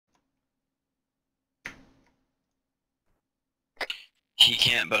He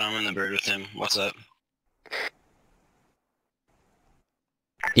can't, but I'm in the bird with him. What's up?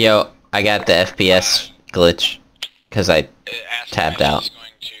 Yo, I got the FPS glitch because I tabbed out. Is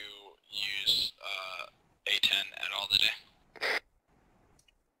going to use A10 at all today.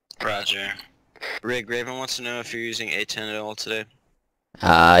 Roger. Rig Raven wants to know if you're using A10 at all today.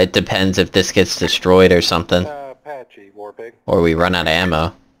 It depends if this gets destroyed or something. Apache, Warpig. Or we run out of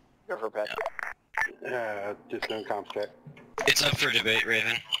ammo. Go for Apache. Just doing comms check. It's up for debate,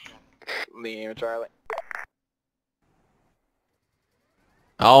 Raven. Leading with Charlie.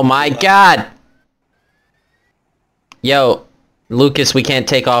 Oh my god! Yo, Lucas, we can't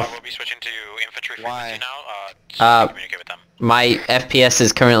take off. We'll be switching to infantry Why? frequency now. Communicate with them. My FPS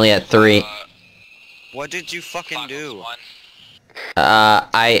is currently at 3. What did you fucking do?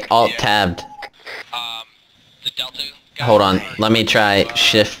 I alt-tabbed. The Delta guy. Hold on, let me try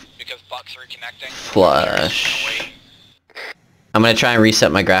shift Because bots are reconnecting. flush. I'm gonna try and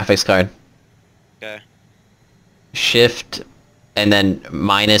reset my graphics card. Okay. Shift and then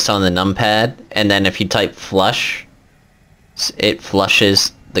minus on the numpad, and then if you type flush, it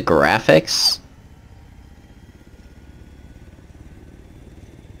flushes the graphics.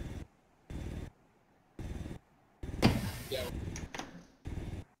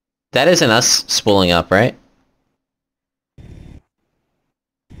 That isn't us spooling up, right?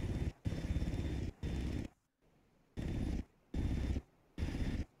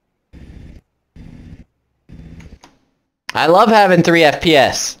 I love having 3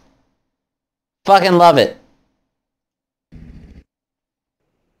 FPS. Fucking love it.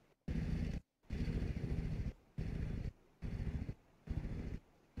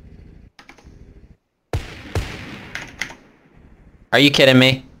 Are you kidding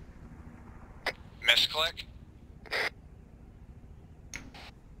me? Misclick?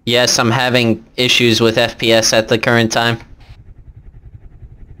 Yes, I'm having issues with FPS at the current time.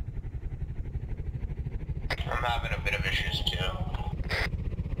 I'm having a bit of issues too.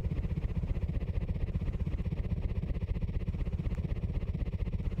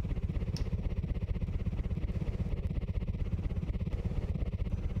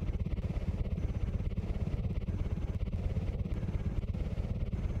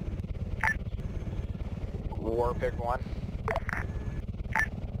 Warpig 1.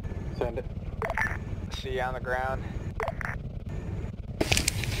 Send it. See you on the ground.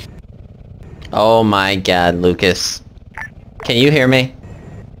 Oh my god, Lucas. Can you hear me?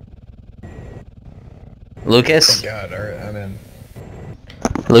 Lucas? God, alright, I'm in.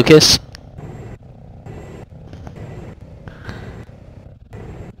 Lucas?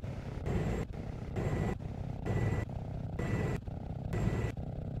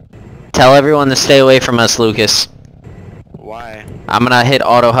 Tell everyone to stay away from us, Lucas. Why? I'm gonna hit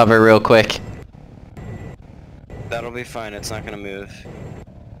auto hover real quick. That'll be fine, it's not gonna move.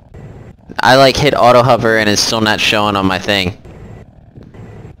 I like hit auto hover and it's still not showing on my thing.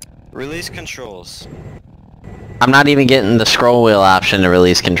 Release controls. I'm not even getting the scroll wheel option to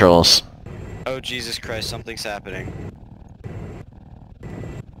release controls. Oh Jesus Christ, something's happening.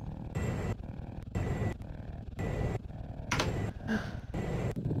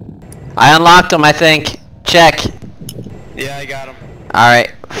 I unlocked them, I think. Check. Yeah, I got him.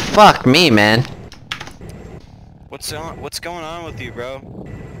 Alright. Fuck me, man. What's going on with you, bro?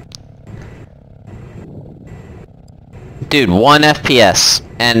 Dude, 1 FPS,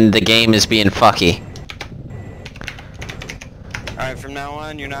 and the game is being fucky. Alright, from now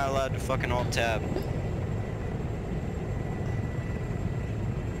on, you're not allowed to fucking alt-tab.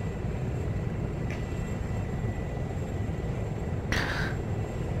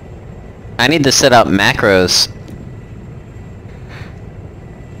 I need to set up macros.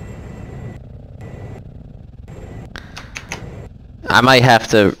 I might have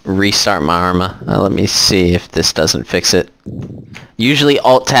to restart my Arma. Let me see if this doesn't fix it. Usually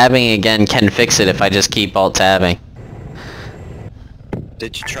alt-tabbing again can fix it if I just keep alt-tabbing.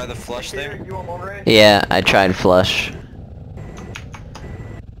 Did you try the flush there? Yeah, I tried flush.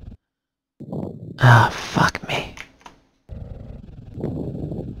 Ah, fuck me.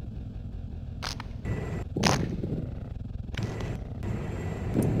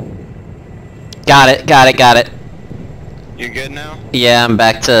 Got it. You're good now? Yeah, I'm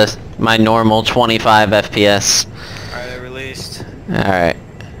back to my normal 25 FPS. Alright, I released. Alright.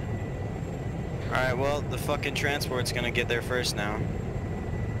 Alright, well, the fucking transport's gonna get there first now.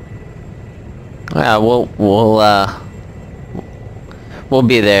 Yeah, we'll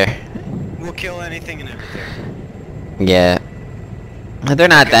be there. We'll kill anything and everything. Yeah. They're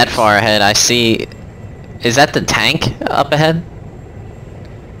not that far ahead. I see... Is that the tank up ahead?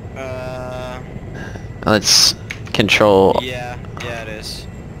 Let's Control... Yeah, it is.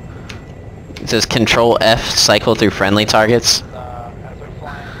 It says Control F cycle through friendly targets. As we're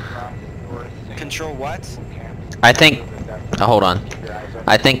flying from north, Control what? I think... Oh, hold on.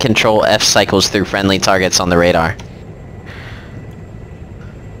 I think Control F cycles through friendly targets on the radar.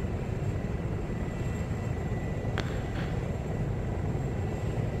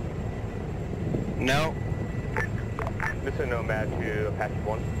 No. This is Nomad to Apache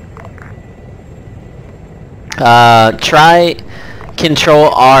 1. Try Control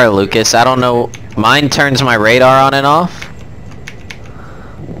R, Lucas. I don't know. Mine turns my radar on and off.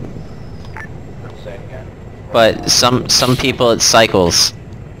 say it again. But some people it cycles.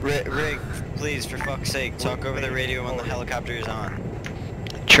 Rig, please, for fuck's sake, talk over the radio when the helicopter is on.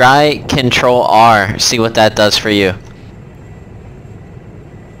 Try Control R. See what that does for you.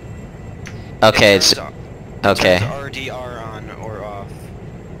 Okay, it's... Okay. Turns RDR on or off.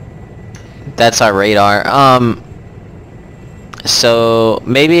 That's our radar. So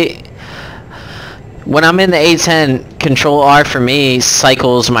maybe when I'm in the A10, Control R for me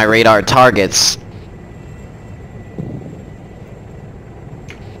cycles my radar targets.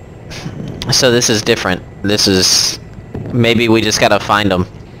 So this is different. This is... Maybe we just gotta find them.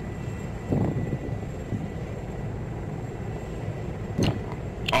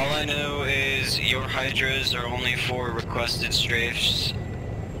 All I know is your hydras are only for requested strafes,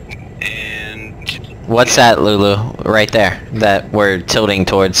 and... What's that, Lulu? Right there. That we're tilting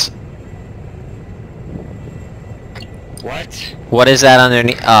towards. What? What is that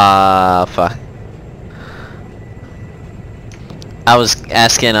underneath? Fuck. I was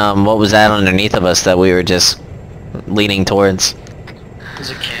asking, what was that underneath of us that we were just leaning towards? There's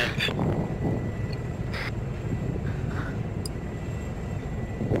a camp.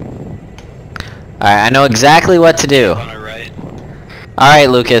 Alright, I know exactly what to do. On our right. Alright,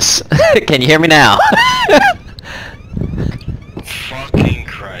 Lucas. Can you hear me now? Fucking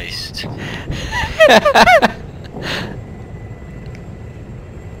Christ.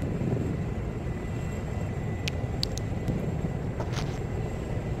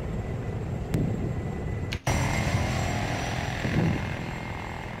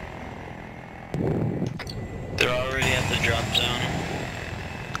 They're already at the drop zone.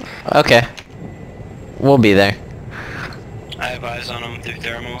 Okay. We'll be there. I have eyes on them through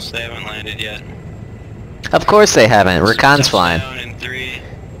thermals. They haven't landed yet. Of course they haven't. Recon's flying. Touchdown in 3,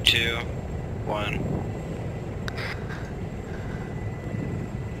 2, 1.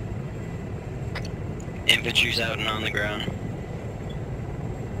 Infantry's out and on the ground.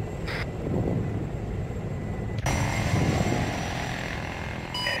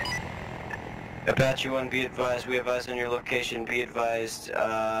 Apache 1, be advised. We have eyes on your location. Be advised.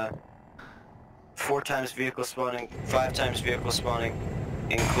 4 times vehicle spawning, 5 times vehicle spawning,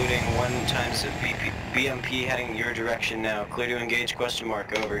 including 1 times BMP heading your direction now. Clear to engage, question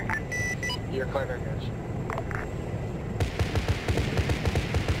mark, over. You're clear to engage.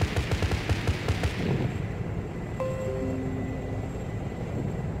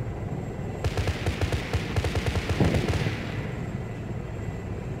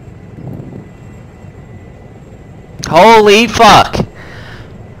 Holy fuck!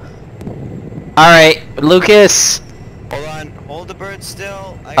 Alright, Lucas. Hold on, hold the bird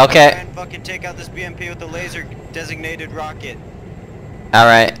still. I Okay. gotta try and fucking take out this BMP with the laser designated rocket.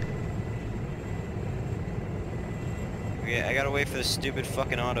 Alright. Okay, I gotta wait for the stupid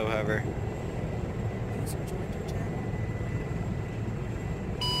fucking auto hover.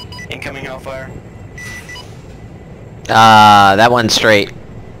 Incoming Hellfire. That one's straight.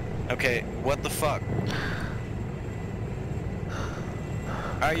 Okay, what the fuck?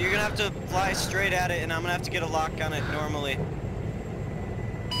 Alright, you're gonna have to fly straight at it and I'm gonna have to get a lock on it normally.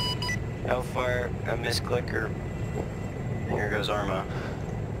 Hellfire, a misclicker. Here goes Arma.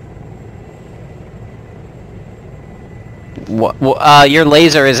 Your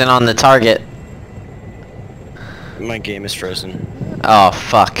laser isn't on the target. My game is frozen. Oh,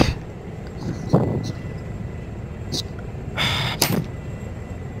 fuck.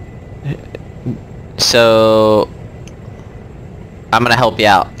 So... I'm gonna help you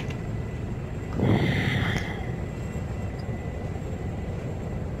out.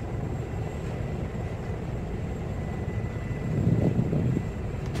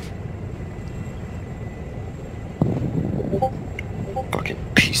 Fucking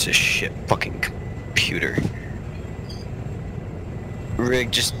piece of shit. Fucking computer.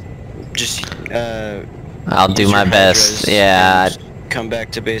 Rig, just I'll do use my your best. hydras Yeah, and come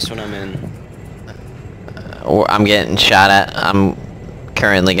back to base when I'm in. or I'm getting shot at. I'm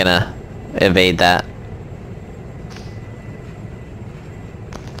currently gonna evade that.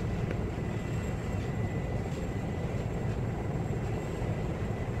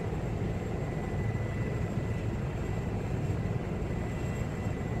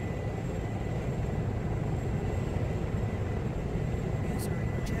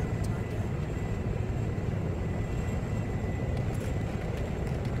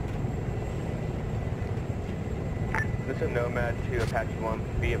 This is Nomad to Apache 1.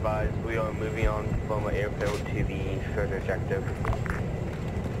 Be advised, we are moving on from the airfield to the third objective.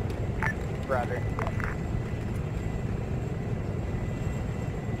 Roger.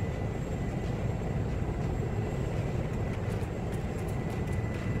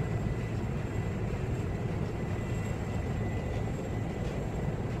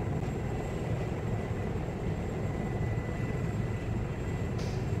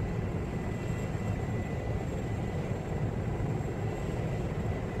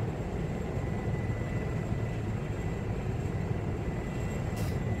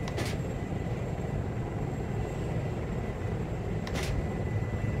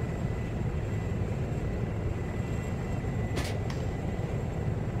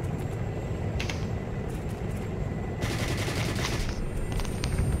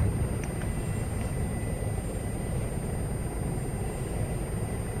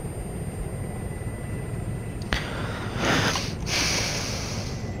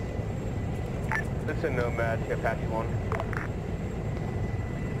 This is Nomad to Apache 1.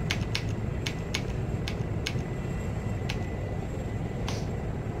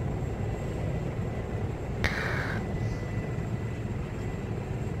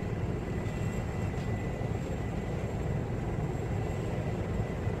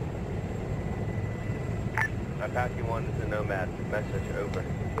 Apache 1 is a Nomad. Message over.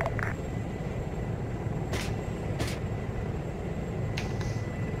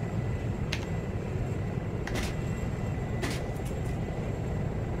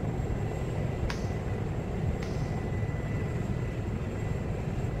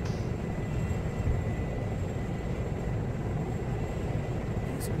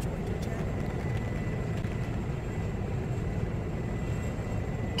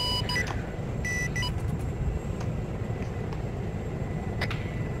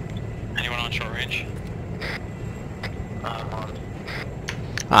 Anyone on short range?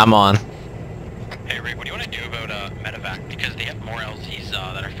 I'm on. Hey Rick, what do you want to do about medevac? Because they have more LZs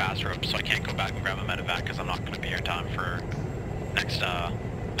that are fast ropes, so I can't go back and grab a medevac because I'm not going to be here in time for next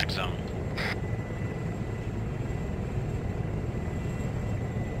zone.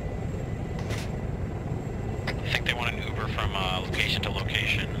 I think they want an Uber from location to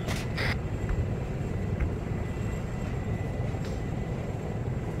location.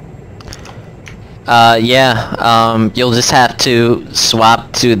 Yeah, you'll just have to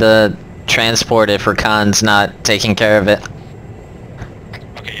swap to the transport if Rakan's not taking care of it.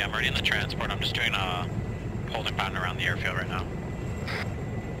 Okay, yeah, I'm already in the transport. I'm just doing a holding pattern around the airfield right now.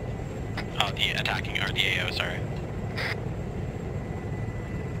 The attacking, or the AO, sorry.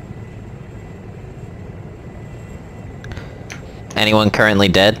 Anyone currently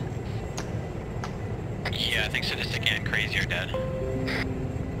dead? Yeah, I think Sadistic and Crazy are dead.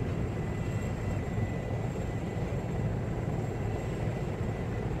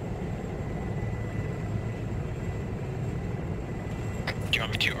 Do you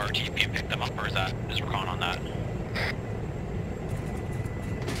want me to RTP and pick them up, or is Recon on that?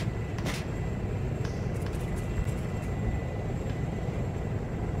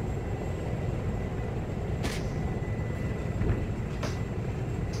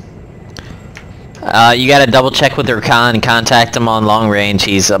 You gotta double check with Rakan and contact him on long range.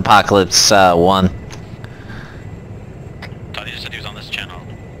 He's Apocalypse 1. Thought he just said he was on this channel.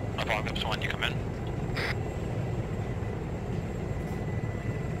 Apocalypse 1, you come in.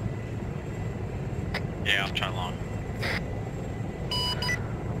 Yeah, I'll try long.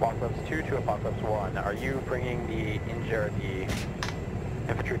 Apocalypse 2 to Apocalypse 1. Are you bringing the injured, the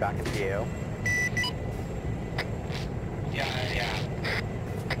infantry back into the AO? Yeah.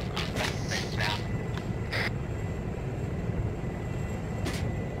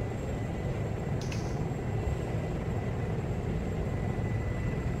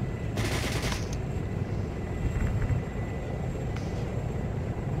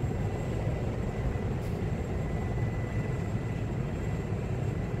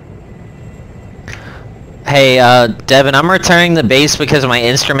 Hey, Devin, I'm returning the base because my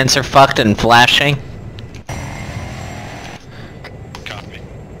instruments are fucked and flashing. Copy.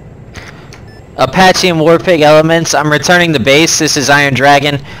 Apache and Warpig elements, I'm returning the base. This is Iron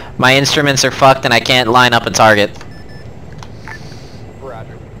Dragon. My instruments are fucked and I can't line up a target.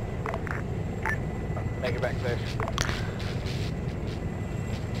 Roger. Make it back safe.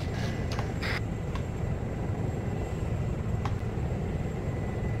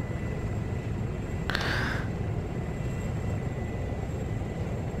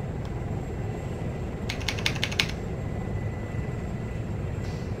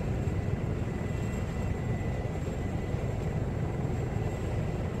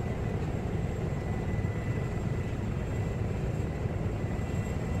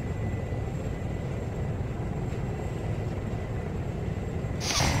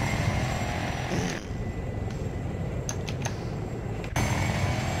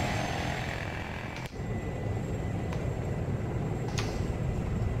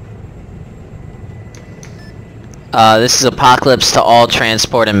 This is Apocalypse to all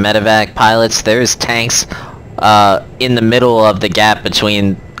transport and medevac pilots. There's tanks in the middle of the gap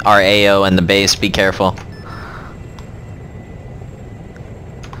between our AO and the base. Be careful.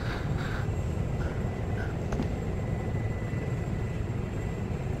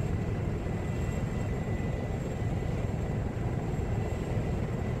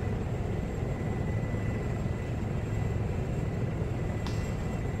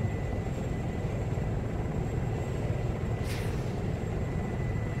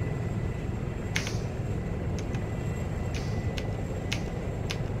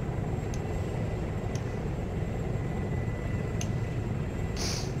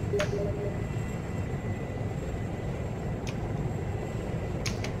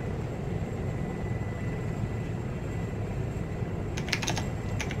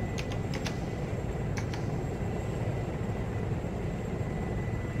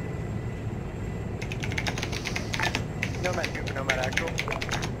 Nomad 2 for Nomad Actual.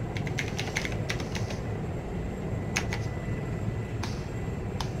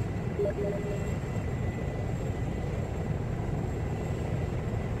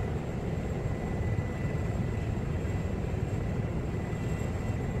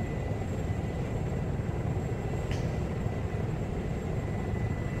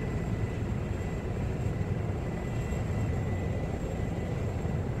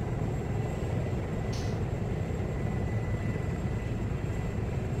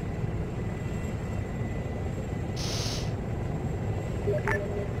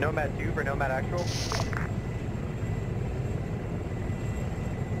 Nomad 2 for Nomad Actual.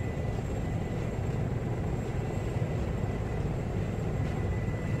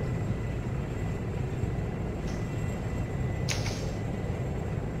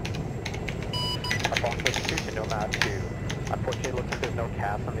 Apocalypse 2 to Nomad 2. Unfortunately, it looks like there's no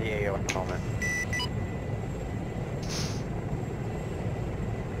cast on the AO at the moment.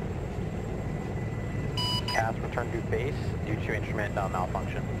 Cast returned to base due to instrument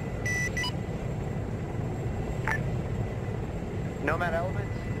malfunction. Nomad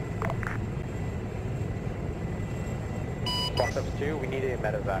elements. Apocalypse 2, we need a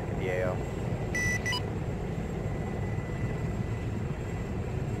medevac in the AO.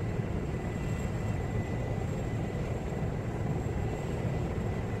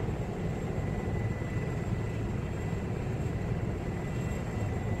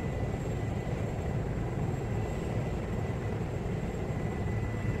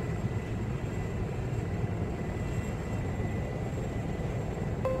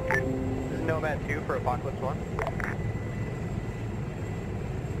 Nomad 2 for Apocalypse 1.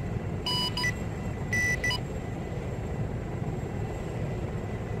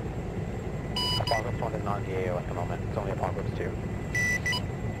 Apocalypse 1 is not in the AO at the moment. It's only Apocalypse 2.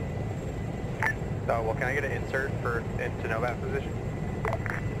 Well, can I get an insert for into Nomad position?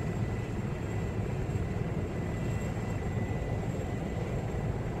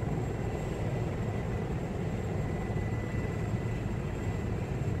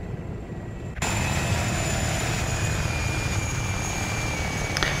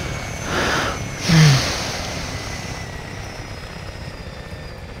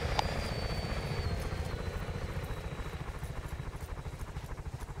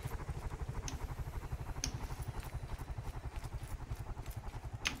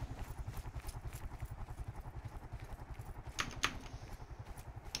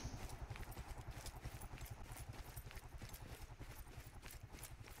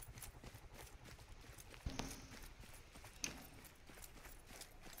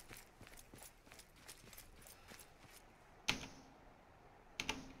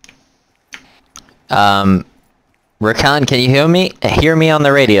 Rakan, can you hear me? Hear me on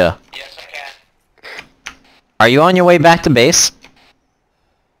the radio? Yes, I can. Are you on your way back to base?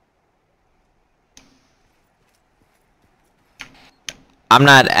 I'm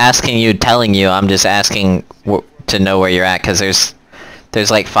not asking you, telling you. I'm just asking to know where you're at, because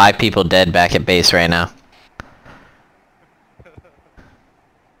there's like 5 people dead back at base right now.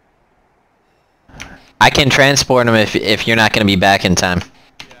 I can transport them if you're not going to be back in time.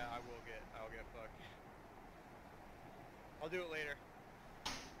 Yeah, I'll get fucked. I'll do it later.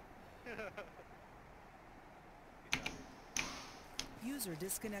 User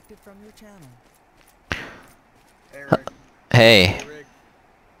disconnected from your channel. Hey, Rick. Hey, Hey, Rick.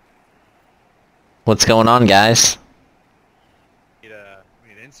 what's going on, guys? We need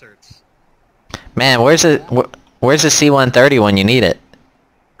inserts. Man, where's the C-130 when you need it?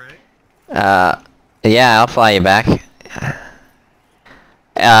 Right? Yeah, I'll fly you back. Take me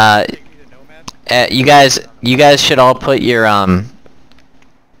to Nomad? You guys should all put your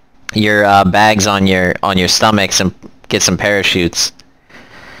your bags on your stomachs and get some parachutes.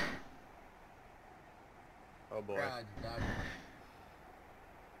 Oh boy.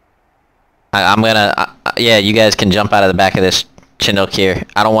 I'm gonna yeah, you guys can jump out of the back of this Chinook here.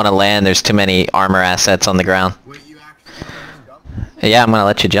 I don't want to land. There's too many armor assets on the ground. Wait, you actually jump? Yeah, I'm gonna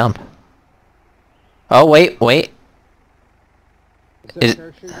let you jump. Oh wait. Is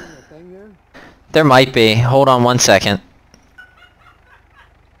there parachuting a thing there? There might be. Hold on one second.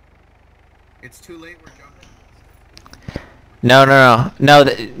 It's too late, we're jumping. No,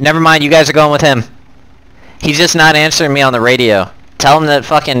 never mind. You guys are going with him. He's just not answering me on the radio. Tell him to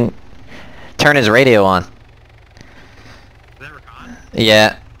fucking turn his radio on. Is that Recon?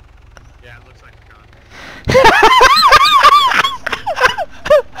 Yeah. Yeah, it looks like Recon.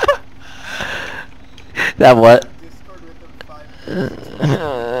 That what? Discord with them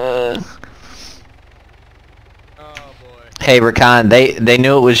 5 Oh boy. Hey, Recon, they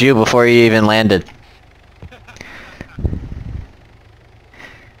knew it was you before you even landed.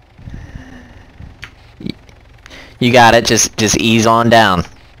 You got it. Just ease on down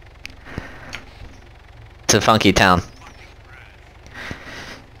to Funky Town.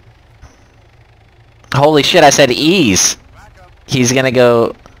 Holy shit! I said ease. He's gonna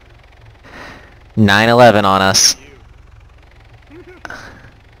go 9/11 on us.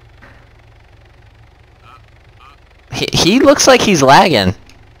 He looks like he's lagging. Yeah.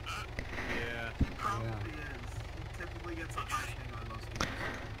 He probably is. He typically gets a high hang on most games.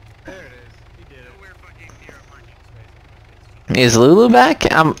 There it is. He did it. We're fucking near a parking space. Is Lulu back?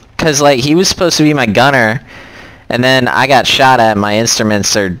 Cause like he was supposed to be my gunner, and then I got shot at. My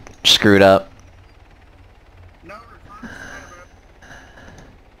instruments are screwed up. No, Racon's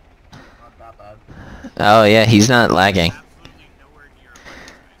not that bad. Oh yeah, he's not lagging. Absolutely nowhere near a parking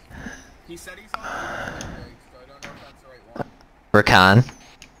space. He said he's on the rig, so I don't know if that's the right one. Rakan.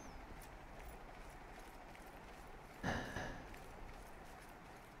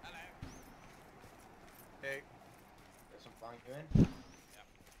 Hey, There's some flying you in?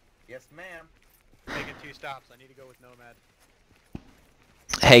 Yes, ma'am. making 2 stops. I need to go with Nomad.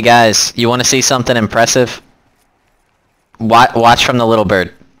 Hey guys, you want to see something impressive? Watch from the little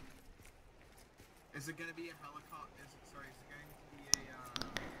bird. Is it gonna be a helicopter? Is it going to be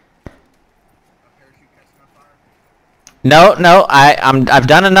a parachute catching on fire? No, I've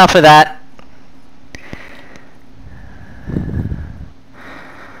done enough of that.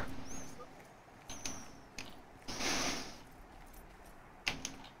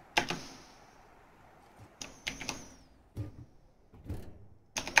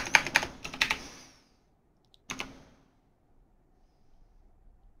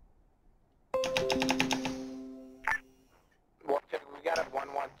 We got a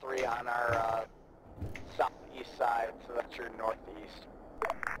 113 on our southeast side, so that's your northeast.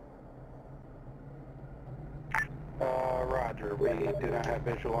 Roger. We do not have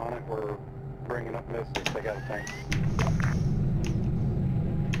visual on it. We're bringing up missiles. They got a tank.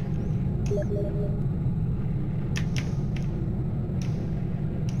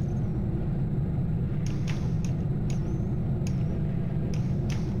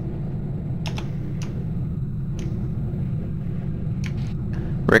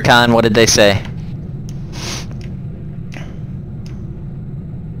 Rakan, what did they say?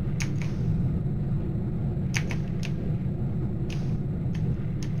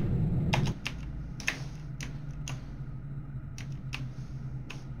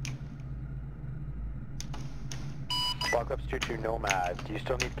 Walk-ups 2-2 Nomad. Do you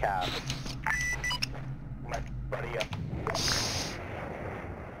still need cap? My buddy up.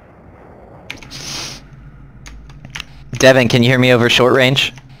 Devin, can you hear me over short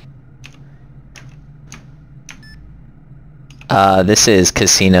range? This is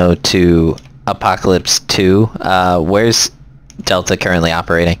Casino to Apocalypse 2. Where's Delta currently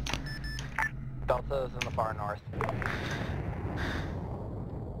operating? Delta is in the far north.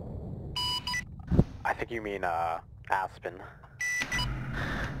 I think you mean, Aspen.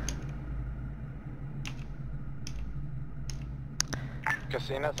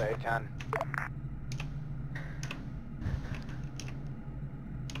 Casino's A10.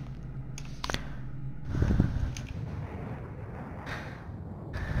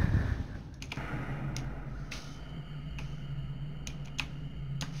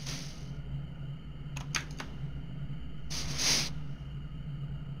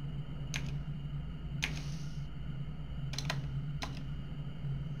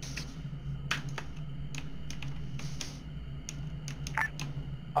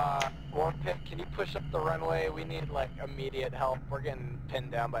 Warpit, can you push up the runway? We need, like, immediate help. We're getting pinned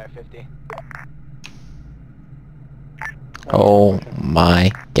down by a 50. Oh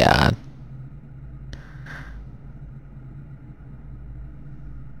my god.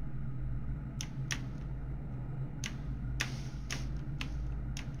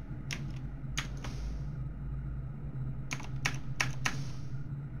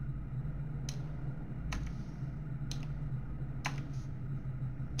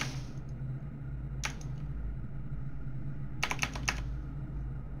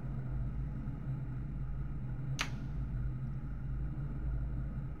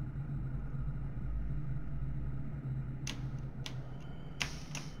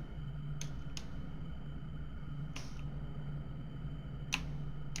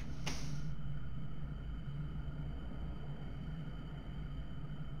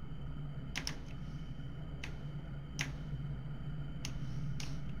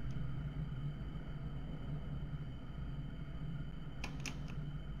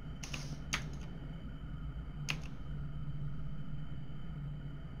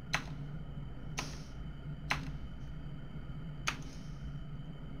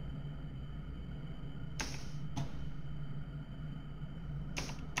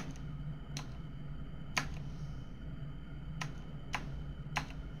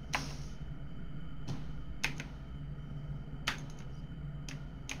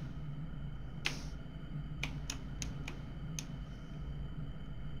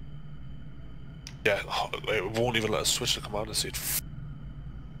 Yeah, it won't even let us switch the commander seat.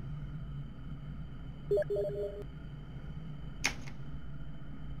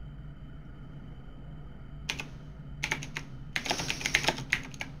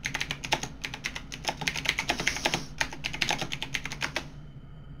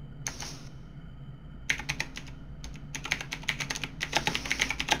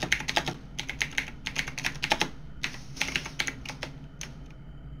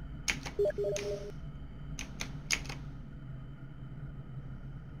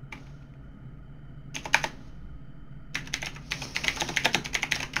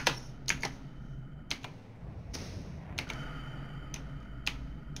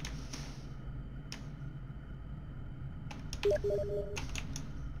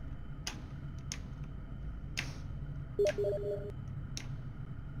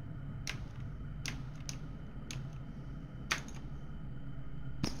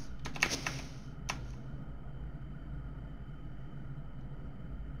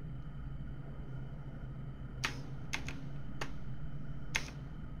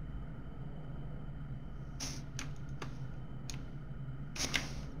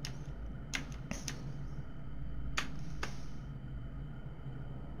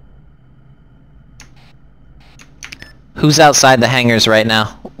 Who's outside the hangars right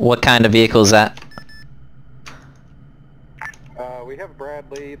now? What kind of vehicle is that? We have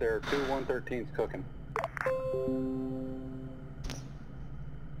Bradley. There are two 113s cooking.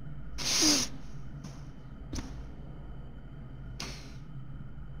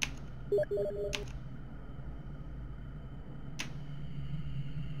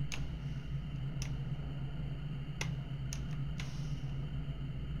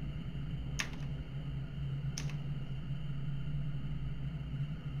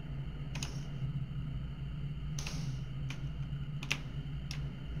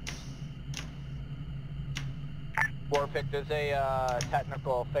 Warpick, there's a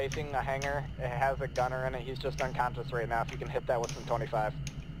technical facing a hangar. It has a gunner in it. He's just unconscious right now. If you can hit that with some 25.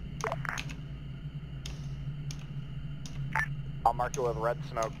 I'll mark it with red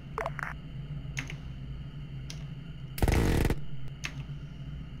smoke.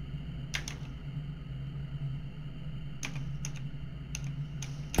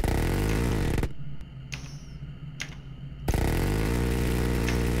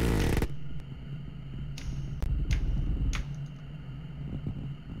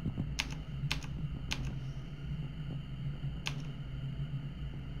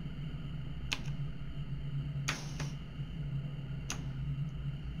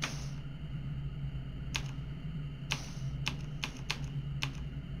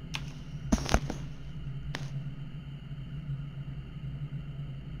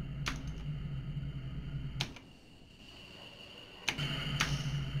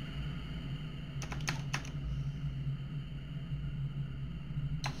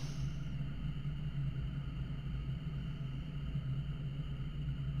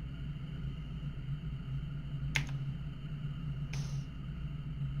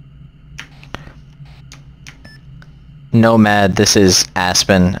 Nomad, this is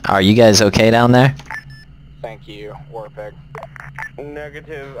Aspen. Are you guys okay down there? Thank you, Warpick.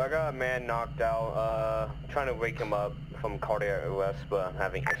 Negative. I got a man knocked out. Trying to wake him up from cardiac arrest, but I'm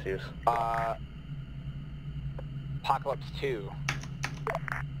having issues. Apocalypse 2.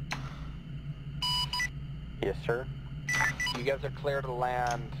 Yes, sir. You guys are clear to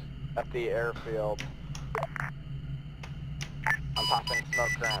land at the airfield. I'm popping smoke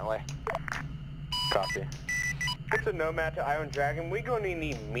currently. Copy. It's a Nomad to Iron Dragon. We're going to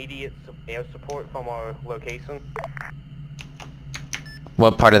need immediate air support from our location.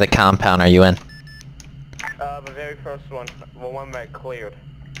 What part of the compound are you in? The very first one. The one that cleared.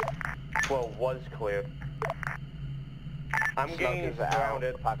 Well, was cleared. I'm Smoke getting is out.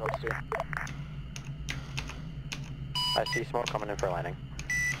 surrounded. Apocalypse 2. I see smoke coming in for landing.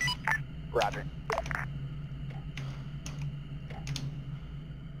 Roger.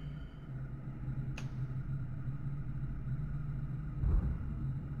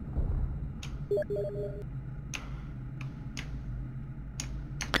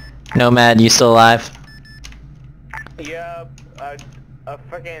 Nomad, you still alive? Yeah, a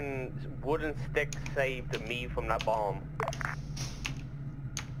freaking wooden stick saved me from that bomb.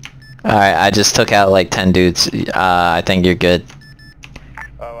 Alright, I just took out like 10 dudes. I think you're good.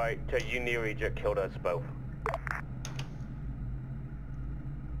 Alright, so you nearly just killed us both.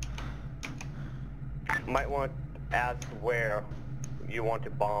 Might want to ask where you want to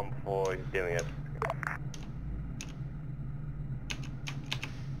bomb before doing it.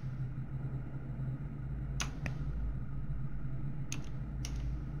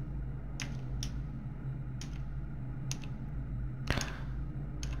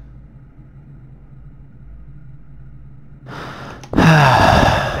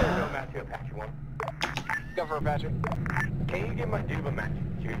 1. Go for Apache. Can you get my dude a match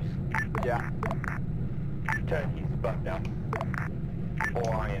juice? Yeah. Tell him he's bugged out.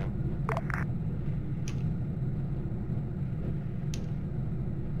 Or I am.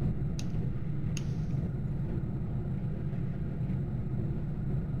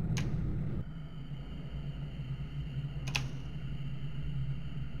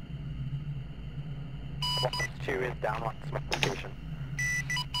 Two is down on Smith location.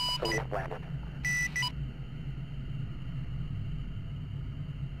 So we have landed.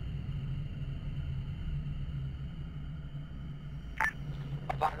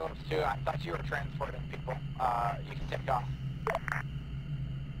 Apocalypse 2, I thought you were transporting people. You can take off.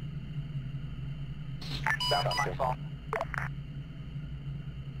 That was my fault.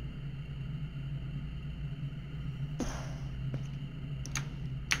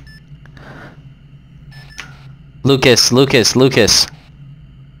 Lucas, Lucas, Lucas.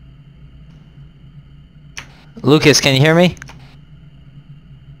 Lucas, can you hear me?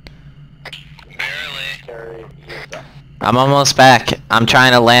 Barely. I'm almost back. I'm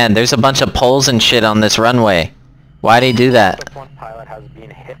trying to land. There's a bunch of poles and shit on this runway. Why'd he do that? One pilot has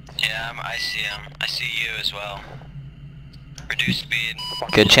been hit. Yeah, I see him. I see you as well. Reduce speed.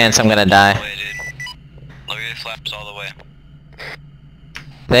 Good chance I'm gonna die. All the way, dude. Lower your flaps all the way.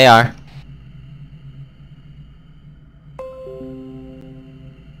 They are.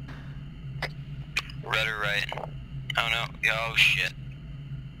 Rudder right. Oh no. Oh shit.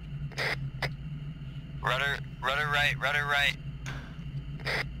 Rudder right, rudder right.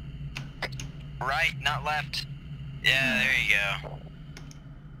 Right, not left. Yeah, there you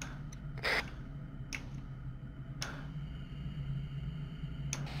go.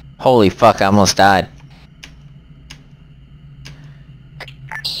 Holy fuck, I almost died.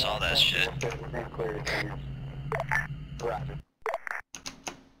 Saw that shit. Roger.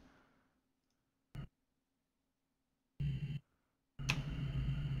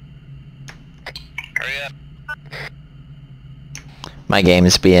 Hurry up. My game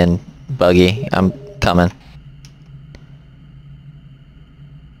is being buggy. I'm coming.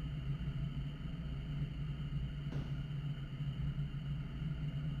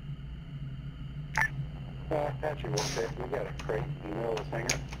 Apache will fit. We got a crate in the middle of the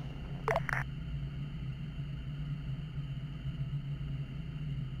hangar.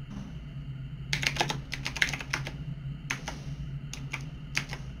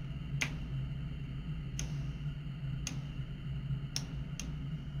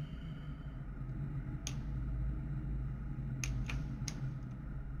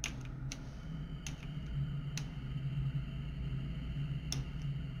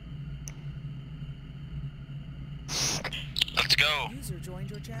 Let's go. User joined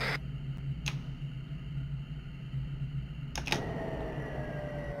your channel.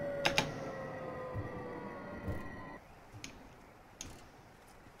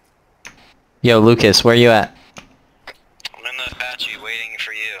 Yo, Lucas, where you at? I'm in the Apache waiting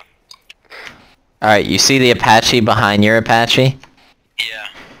for you. Alright, you see the Apache behind your Apache? Yeah.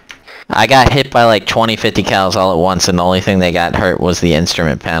 I got hit by like 20-50 cals all at once, and the only thing that got hurt was the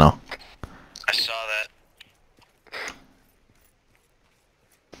instrument panel. I saw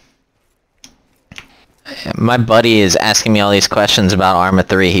that. My buddy is asking me all these questions about Arma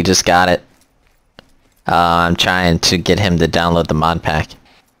 3. He just got it. I'm trying to get him to download the mod pack.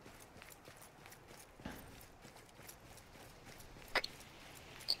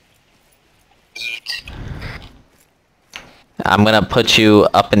 Eat. I'm gonna put you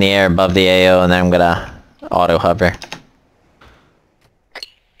up in the air above the AO, and then I'm gonna auto hover.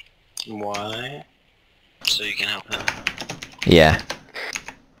 Why? So you can help him. Yeah.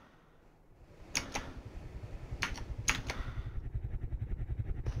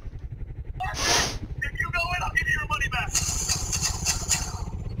 If you go in, I'll give you your money back.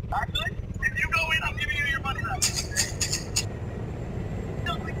 Actually, if you go in, I'm giving you your money back.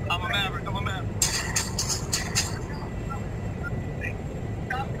 I'm a maverick, I'm a maverick.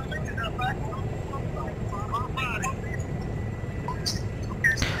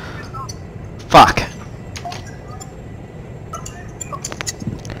 Fuck.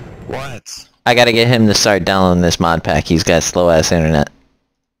 What? I gotta get him to start downloading this mod pack. He's got slow ass internet.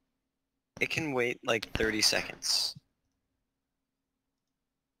 It can wait like 30 seconds.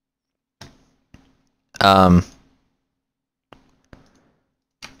 Bam.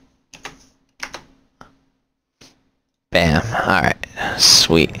 Alright.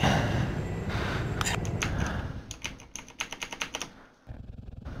 Sweet.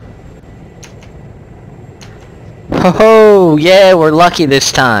 Ho ho! Yeah, we're lucky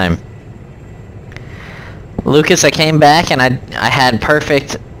this time. Lucas, I came back and I had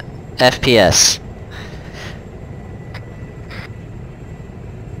perfect FPS.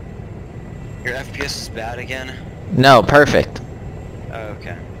 Your FPS is bad again? No, perfect. Oh,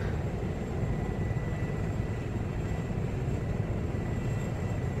 okay.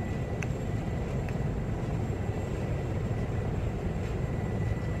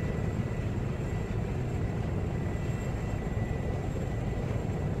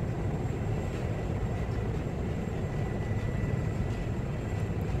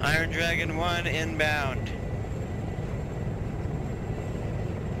 Iron Dragon 1 inbound.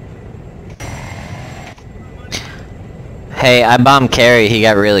 Hey, I bombed Carrie, he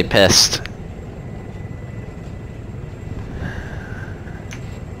got really pissed.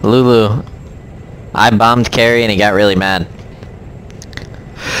 Lulu, I bombed Carrie and he got really mad.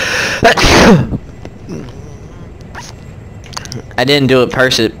 I didn't do it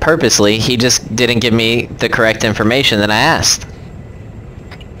purposely, he just didn't give me the correct information that I asked.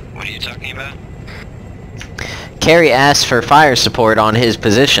 What are you talking about? Carrie asked for fire support on his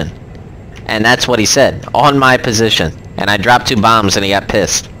position. And that's what he said, on my position. And I dropped 2 bombs and he got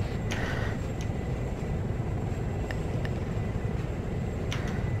pissed.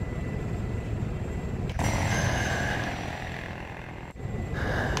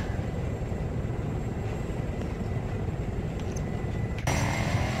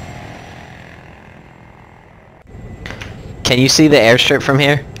 Can you see the airstrip from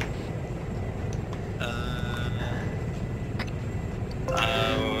here?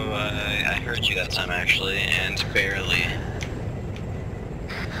 I heard you that time actually, and barely.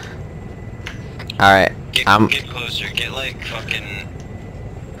 Alright, Get closer, get like fucking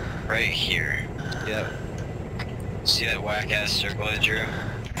right here. Yep. See that whack ass circle I drew?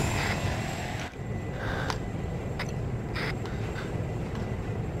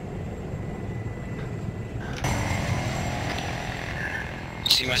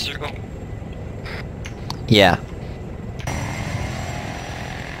 See my circle? yeah.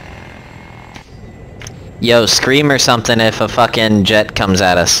 Yo, scream or something if a fucking jet comes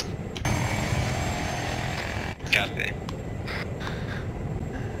at us. Copy.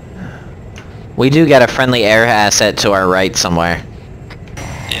 We do got a friendly air asset to our right somewhere.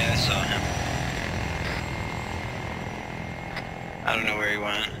 Yeah, I saw him. I don't know where he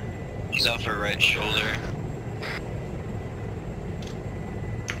went. He's off our right shoulder.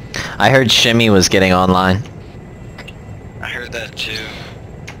 I heard Shimmy was getting online. I heard that too.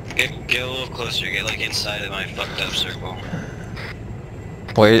 Get a little closer, get like inside of my fucked up circle.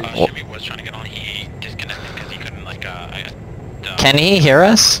 Where? Shimmy was trying to get on, he disconnected because he couldn't like, Can he hear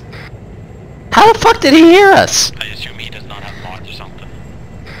us? How the fuck did he hear us? I assume he does not have mods or something.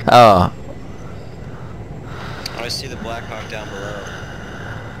 Oh. Oh, I see the Black Hawk down below.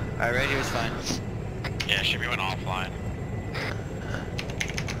 Alright, right here is fine. Yeah, Shimmy went offline.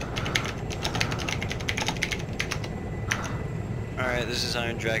 Alright, this is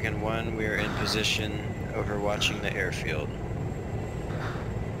Iron Dragon 1. We are in position overwatching the airfield.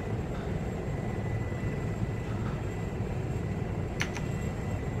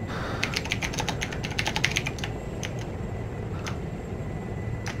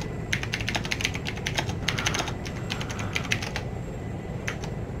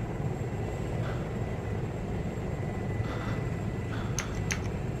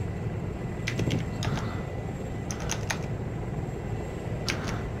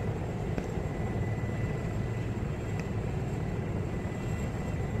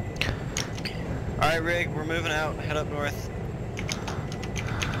 Alright, Rig, we're moving out. Head up north.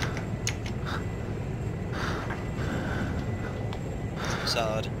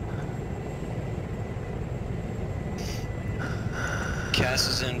 Solid. Cass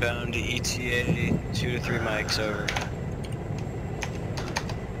is inbound to ETA 2 to 3 mics over.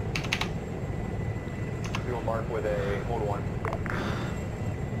 We will mark with a hold one.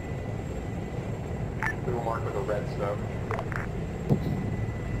 We will mark with a red smoke.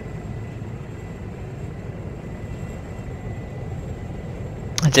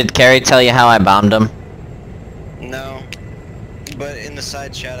 Did Carrie tell you how I bombed him? No. But in the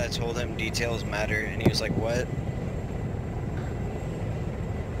side chat I told him details matter and he was like, what?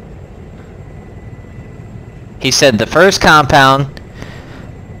 He said the first compound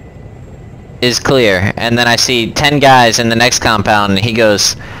is clear, and then I see 10 guys in the next compound, and he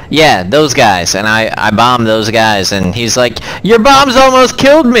goes, yeah, those guys, and I bombed those guys, and he's like, your bombs almost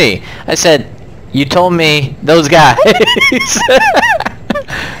killed me! I said, you told me those guys.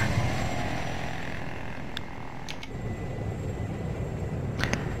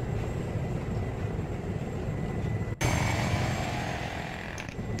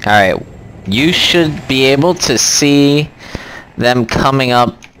 Alright, you should be able to see them coming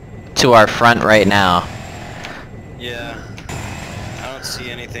up to our front right now. Yeah. I don't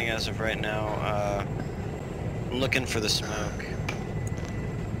see anything as of right now. I'm looking for the smoke.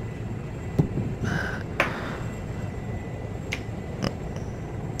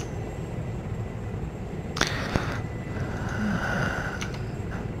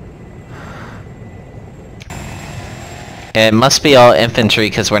 It must be all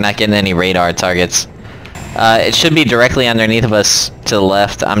infantry because we're not getting any radar targets. It should be directly underneath of us to the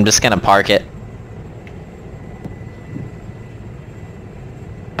left. I'm just gonna park it.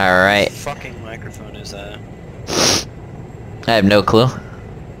 Alright. What fucking microphone is that? I have no clue.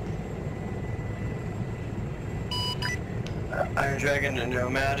 Iron Dragon and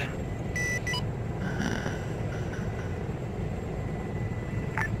Nomad.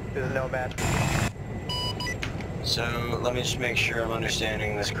 This is Nomad. So, let me just make sure I'm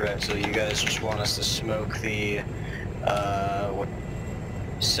understanding this correct. So you guys just want us to smoke the,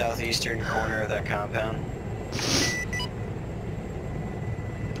 southeastern corner of that compound?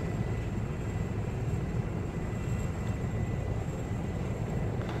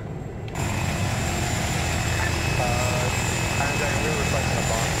 Iron Dragon, we were requesting a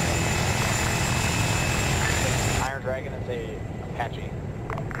bomb. Iron Dragon is a Apache.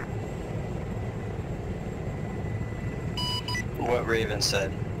 What Raven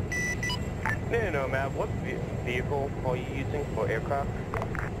said. No, Nomad. What vehicle are you using for aircraft?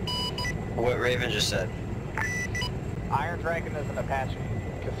 What Raven just said. Iron Dragon is an Apache.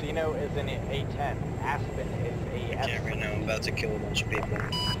 Casino is an A-10. Aspen is a S. Can't right now, I'm about to kill a bunch of people.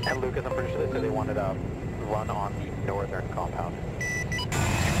 And Lucas, I'm pretty sure they said they wanted to run on the northern compound.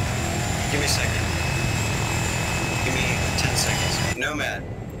 Give me a second. Give me 10 seconds. Nomad,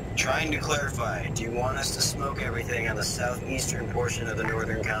 trying to clarify, do you want us to smoke everything on the southeastern portion of the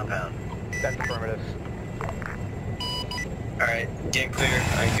northern compound? That's affirmative. Alright, get clear.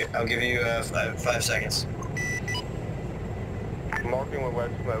 I'll give you 5 seconds. Marking with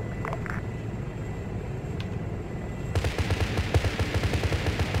red smoke.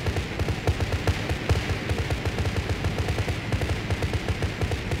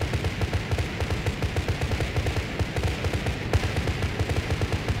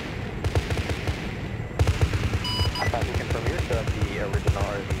 I thought we confirmed here, so that's the original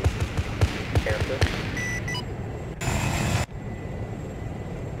or the airfield.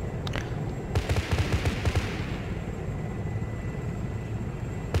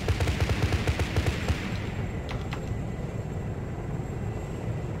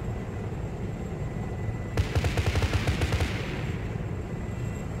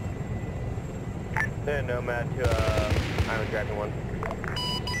 Then Nomad to Iron Dragon 1.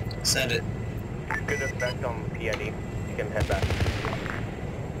 Send it. Good effect on PID. You can head back.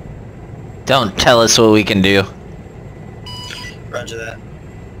 Don't tell us what we can do. Roger that.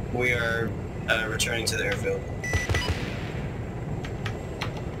 We are returning to the airfield.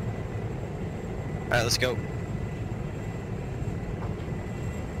 Alright, let's go.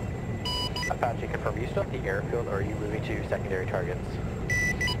 Apache, confirm. Are you still at the airfield, or are you moving to secondary targets?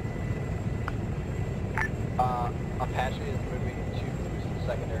 Apache is moving to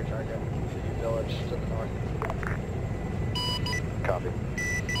secondary target, the village to the north. Copy.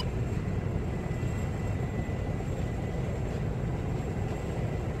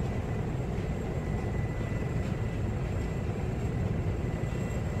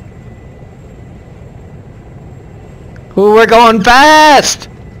 Ooh, we're going fast!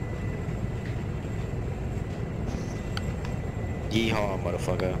 Yeehaw,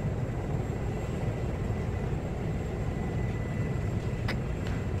 motherfucker.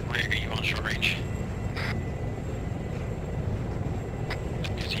 Where are you on short range?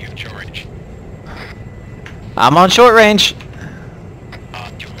 Is you in short range? I'm on short range. Do you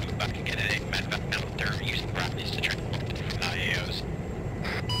want to move back and get a medevac now that they're using Bradleys to transport it from the IAOs?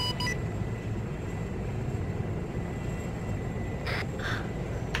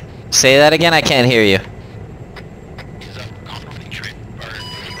 Say that again, I can't hear you. Is a commonly trip or is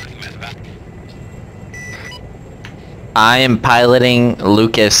he running medevac? I am piloting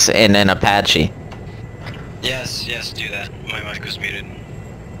Lucas in an Apache. Yes, do that. My mic was muted.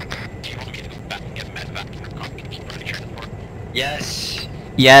 Do you want me to go back and get medevac and keep running transport? Yes!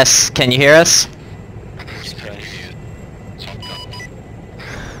 Yes, can you hear us? Yes, I can hear you. So I'll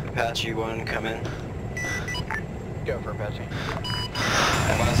go. Apache 1, come in. Go for Apache.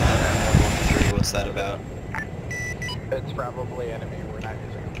 I'm on 3, what's that about? It's probably enemy, we're not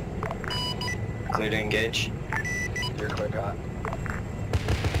using them. Clear to engage? You're clear cut.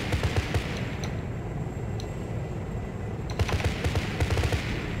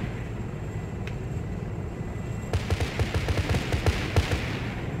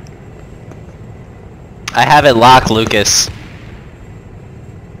 I have it locked, Lucas.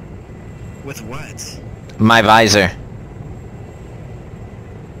 With what? My visor.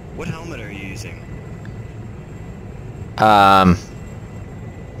 What helmet are you using?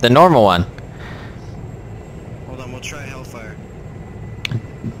 The normal one. Hold on, we'll try Hellfire.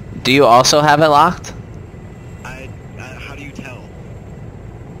 Do you also have it locked? How do you tell?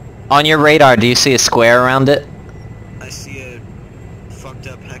 On your radar, do you see a square around it? I see a fucked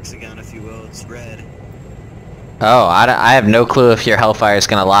up hexagon, if you will. It's red. Oh, I have no clue if your Hellfire is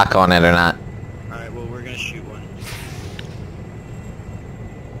gonna lock on it or not. Alright, well, we're gonna shoot one.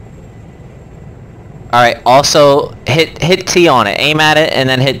 Alright, also, hit T on it. Aim at it, and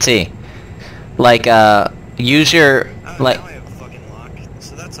then hit T. Like, use your, like... Now I have a fucking lock,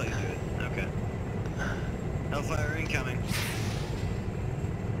 so that's how you do it. Okay. Hellfire incoming.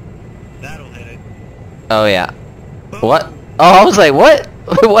 That'll hit it. Oh, yeah. Boom. What? Oh, I was like, what?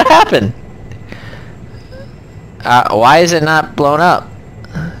 What happened? Why is it not blown up?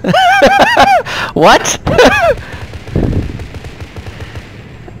 What?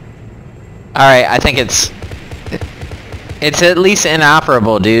 Alright, I think it's at least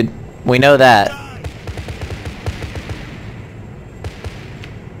inoperable, dude. We know that. Die.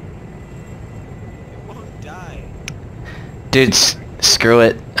 It won't die. Dude, screw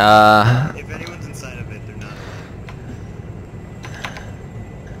it. If anyone's inside of it, they're not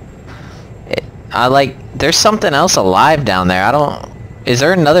alive. There's something else alive down there. Is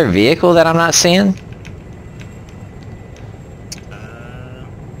there another vehicle that I'm not seeing?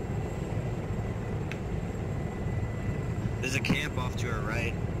 There's a camp off to our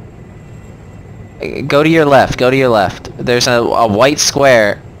right. Go to your left, go to your left. There's a white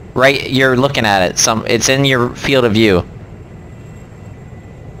square, right, you're looking at it. It's in your field of view.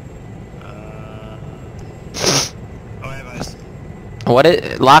 Oh, I have eyes.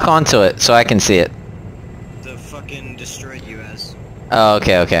 Lock onto it so I can see it. The fucking destroyed US. Oh,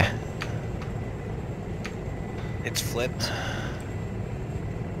 okay, okay. It's flipped.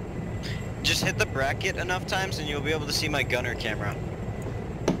 Just hit the bracket enough times and you'll be able to see my gunner camera.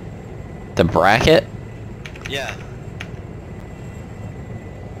 The bracket? Yeah.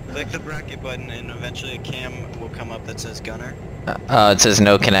 Click the bracket button and eventually a cam will come up that says gunner. Oh, it says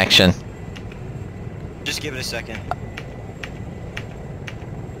no connection. Just give it a second.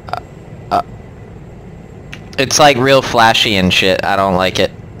 It's like real flashy and shit. I don't like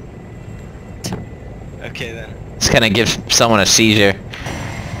it. Okay then. It's gonna give someone a seizure.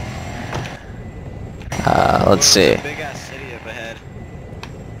 Let's see. Big ass city up ahead.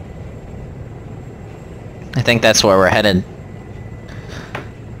 I think that's where we're headed.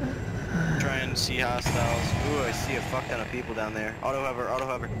 Try and see hostiles. Ooh, I see a fuck ton of people down there. Auto hover, auto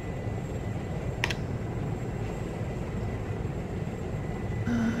hover.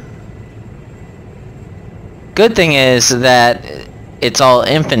 Good thing is that it's all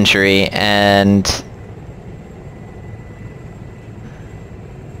infantry and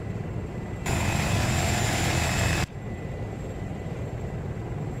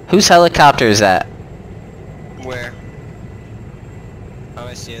whose helicopter is that? Where? Oh,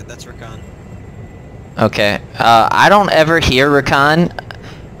 I see it. That's Recon. Okay. I don't ever hear Rakan.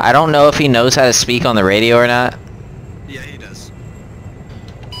 I don't know if he knows how to speak on the radio or not. Yeah, he does.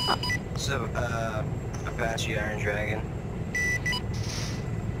 So, Apache Iron Dragon.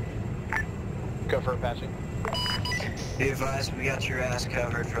 Go for Apache. Be advised, we got your ass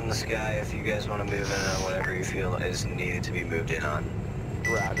covered from the sky if you guys want to move in on whatever you feel is needed to be moved in on.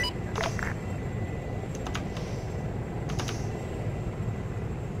 Roger.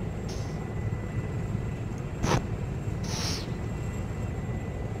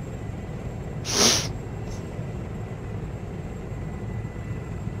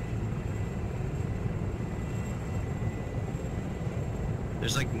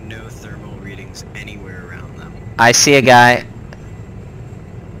 There's like no thermal readings anywhere around them. I see a guy.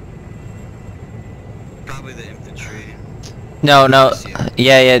 Probably the infantry. No, no.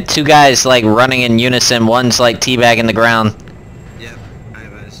 Yeah, two guys like running in unison. One's like teabagging the ground. Yep, I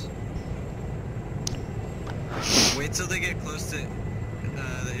have eyes. Wait till they get close to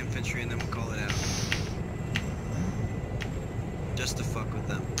the infantry and then we'll call it out. Just to fuck with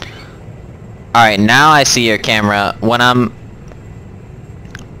them. Alright, now I see your camera. When I'm...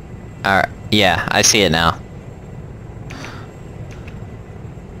 Alright, yeah, I see it now.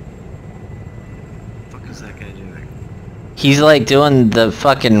 What the fuck is that guy doing? He's like doing the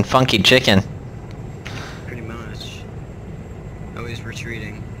fucking funky chicken. Pretty much. Oh, he's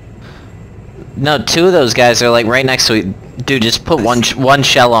retreating. No, two of those guys are like right next to it. Dude, just put one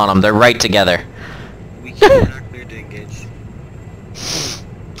shell on them. They're right together. We're not cleared to engage.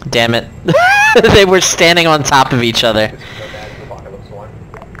 Damn it. They were standing on top of each other.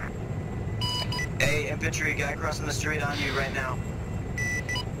 Hey, infantry, guy crossing the street on you right now.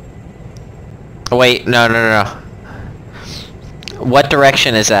 Wait, no. What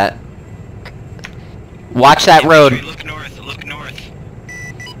direction is that? Watch that road. Look north, look north.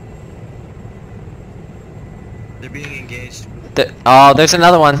 They're being engaged. Oh, there's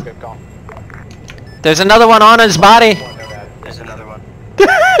another one. Good call. There's another one on his body. There's another one.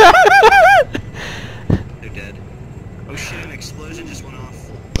 They're dead. Oh shit, an explosion just went off.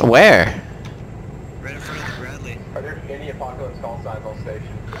 Where? Right in front of the Bradley. Are there any apocalypse call signs on station?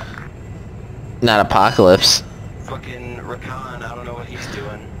 Not Apocalypse. Fucking Rakan, I don't know what he's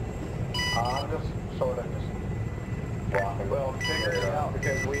doing. I'm just sort of just walking. Well, figure it out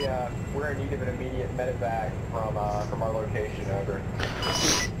because we're in need of an immediate medevac from our location. Over.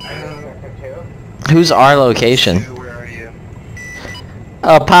 Who's our location? Where are you?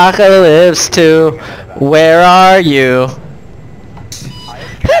 Apocalypse 2, where are you?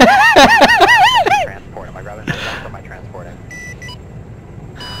 Transport. Am I grabbing medevac or am I transporting?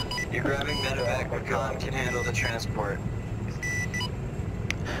 You're grabbing medevac. Rakan can handle the transport.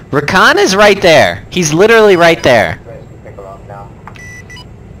 Rakan is right there. He's literally right there.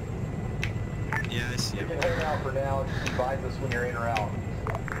 Yeah, I see You him. can hang out for now. Just advise us when you're in or out.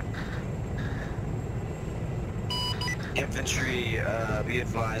 Infantry, be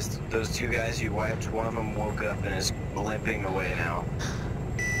advised, those two guys you wiped, one of them woke up and is limping away now.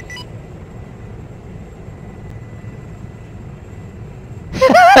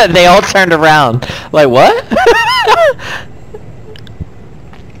 They all turned around. Like, what?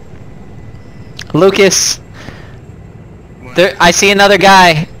 Lucas. There, I see another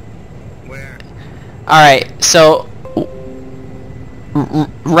guy. Where? Alright, so...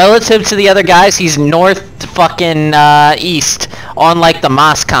 relative to the other guys, he's north fucking east on like the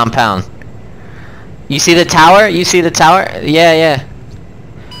Moss compound. You see the tower? You see the tower? Yeah.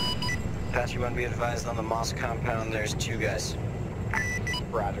 Apache 1, be advised, on the Moss compound there's two guys.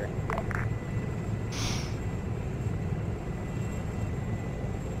 Roger.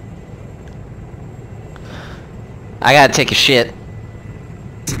 I gotta take a shit.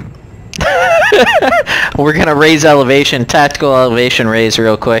 We're gonna raise elevation, tactical elevation raise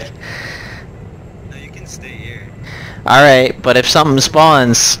real quick. No, you can stay here. Alright, but if something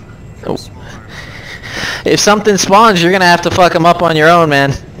spawns... From small arms. If something spawns, you're gonna have to fuck them up on your own,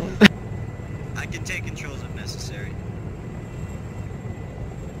 man. I can take controls if necessary.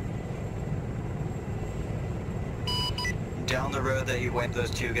 Down the road that you went,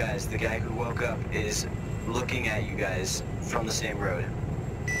 those two guys, the guy who woke up is looking at you guys from the same road.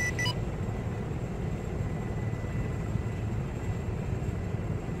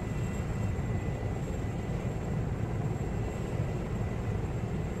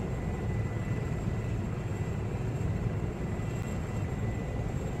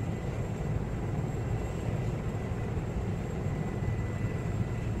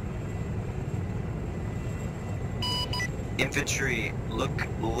 Infantry, look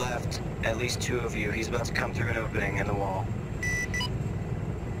left, at least two of you. He's about to come through an opening in the wall.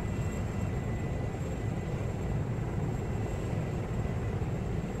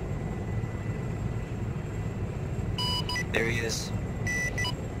 There he is.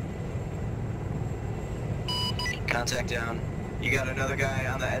 Contact down. You got another guy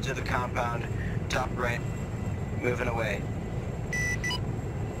on the edge of the compound, top right, moving away.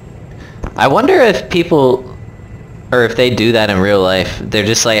 I wonder if people, or if they do that in real life. They're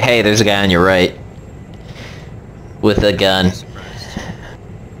just like, hey, there's a guy on your right. With a gun.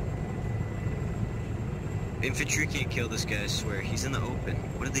 Infantry can't kill this guy, I swear. He's in the open.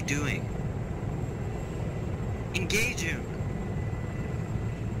 What are they doing? Engage him!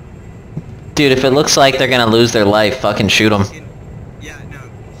 Dude, if it looks like they're gonna lose their life, fucking shoot them. Yeah, no,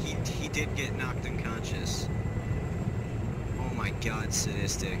 he did get knocked unconscious. Oh my god,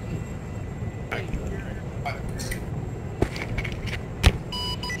 sadistic.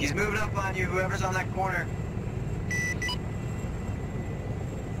 He's moving up on you, whoever's on that corner.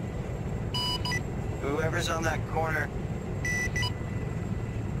 Whoever's on that corner.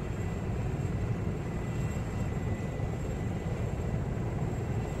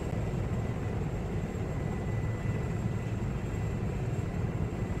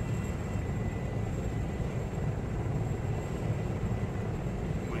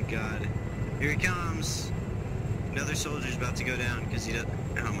 Oh my god. Here he comes. Another soldier's about to go down because he doesn't.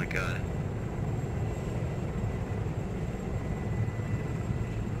 Oh my god.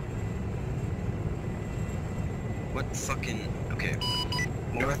 What fucking... Okay.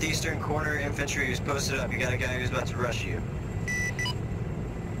 Northeastern corner infantry who's posted up. You got a guy who's about to rush you.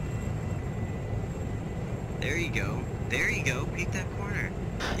 There you go. There you go. Peek that corner.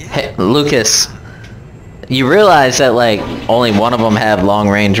 Yeah. Hey, Lucas, you realize that like only one of them have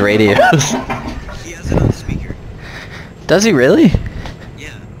long-range radios? He has it on speaker. Does he really?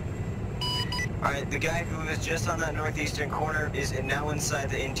 Yeah. Alright, the guy who was just on that northeastern corner is now inside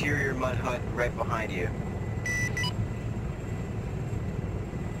the interior mud hut right behind you.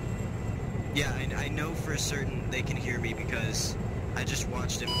 Yeah, I know for certain they can hear me because I just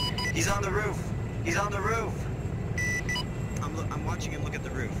watched him. He's on the roof! He's on the roof! I'm watching him look at the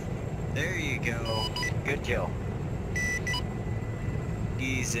roof. There you go. Good kill.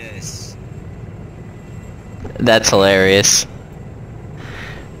 Jesus. That's hilarious.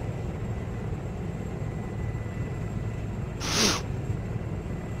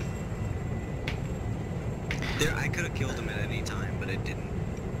 There, I could have killed him at any time, but I didn't.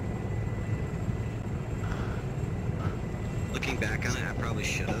 Looking back on it, I probably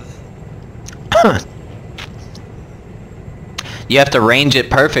should have. You have to range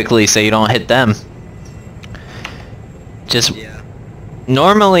it perfectly so you don't hit them. Just Yeah.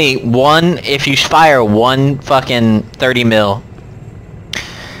 normally if you fire one fucking 30 mil,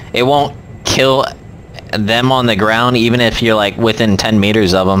 it won't kill them on the ground even if you're like within 10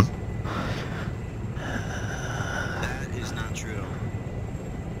 meters of them. That is not true.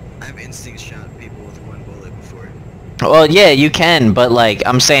 I've instinct shot people with one bullet before. Well, yeah, you can, but like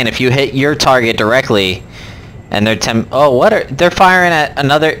I'm saying, if you hit your target directly, and they're they're firing at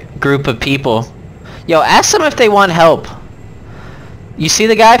another group of people. Yo, ask them if they want help. You see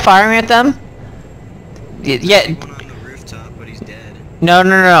the guy firing at them? Yeah. One on the rooftop, but he's dead. No.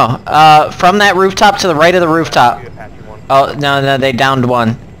 From that rooftop to the right of the rooftop. Oh no, they downed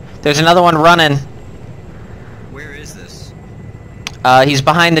one. There's another one running. Where is this? He's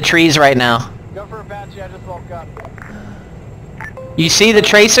behind the trees right now. Go for Apache, I just woke up. You see the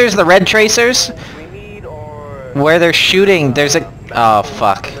tracers, the red tracers? We need or... Where they're shooting, there's a... Oh,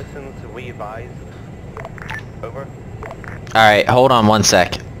 fuck. Listen to we advise. Over. Alright, hold on one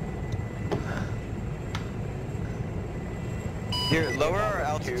sec. Here, lower our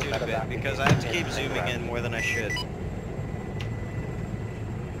altitude a bit, because I have to keep zooming in more than I should.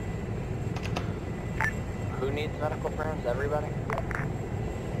 Who needs medical firms? Everybody?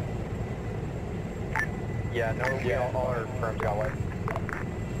 Yeah, no, we all our firms got wiped.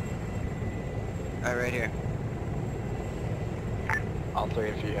 Alright, right here. All three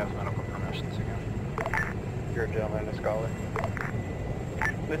of you have medical permissions again. You're a gentleman, a scholar.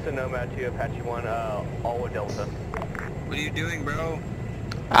 Listen, Nomad to Apache 1, all Delta. What are you doing, bro?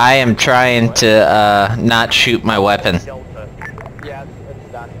 I am trying to, not shoot my weapon. Delta. Yeah,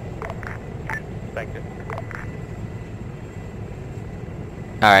 it's done. Thank you.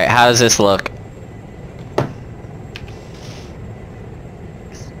 Alright, how does this look?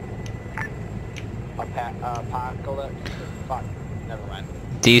 Apocalypse. Fuck. Never mind.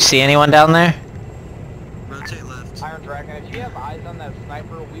 Do you see anyone down there? Rotate left. Iron Dragon, if you have eyes on that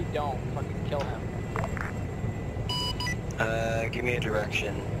sniper, we don't. Fucking kill him. Give me a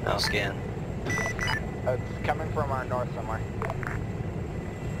direction. I'll scan. It's coming from our north somewhere.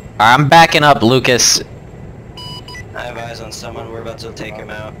 I'm backing up, Lucas. I have eyes on someone. We're about to take him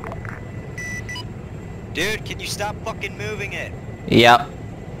out. Dude, can you stop fucking moving it? Yep.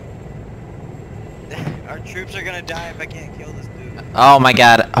 Our troops are gonna die if I can't kill this dude. Oh my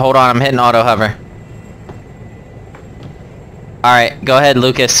god, hold on, I'm hitting auto hover. Alright, go ahead,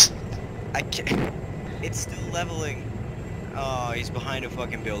 Lucas. I can't. It's still leveling. Oh, he's behind a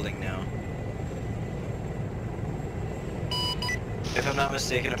fucking building now. If I'm not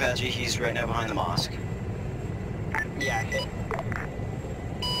mistaken, Apache, he's right now behind the mosque. Yeah, hit.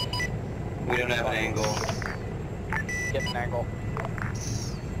 We don't have an angle. Get an angle.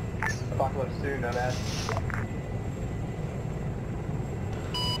 Apocalypse soon, Nomad.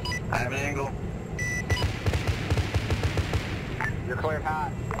 I have an angle. You're cleared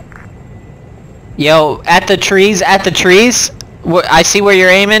hot. Yo, at the trees, I see where you're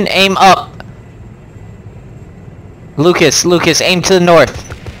aiming, aim up. Lucas, aim to the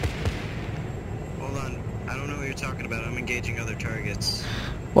north. Hold on. I don't know what you're talking about. I'm engaging other targets.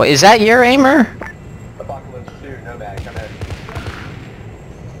 What, is that your aimer? Apocalypse soon, Nomad, come in.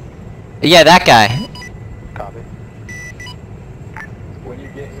 Yeah, that guy. Copy. When you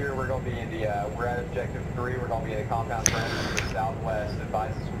get here, we're going to be in the, we're at objective 3, we're going to be in the compound front to the southwest.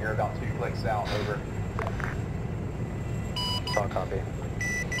 Advise us when you're about 2 clicks south, over. Strong copy.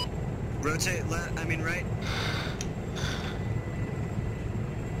 Rotate left, I mean right.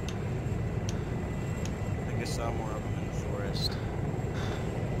 I think I saw more of them in the forest.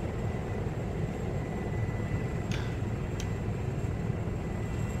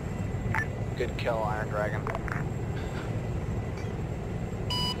 Good kill, Iron Dragon.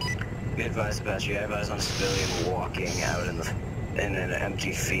 Be advised, Apache. I advise on a civilian walking out in an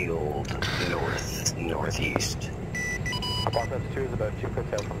empty field northeast. Apocalypse 2 is about 2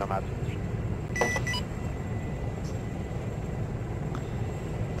 footsteps from the map.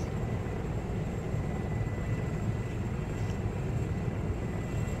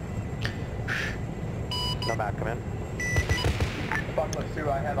 Nomad, come in. Apocalypse 2,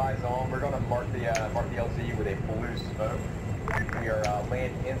 I have eyes on. We're going to mark the LZ with a blue smoke. We are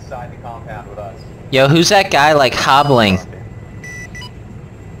laying inside the compound with us. Yo, who's that guy like hobbling?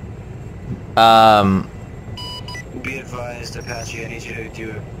 Be advised, Apache, I need you to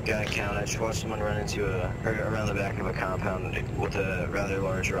do a guy count. I just watched someone run into around the back of a compound with a rather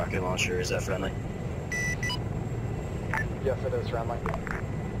large rocket launcher. Is that friendly? Yes, it is friendly.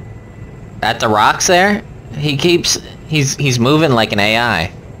 At the rocks there? He's moving like an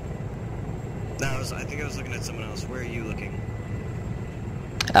AI. No, I think I was looking at someone else. Where are you looking?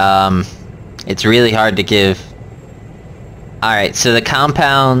 It's really hard to give. Alright, so the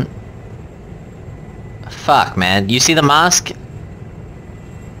compound... Fuck, man. You see the mosque?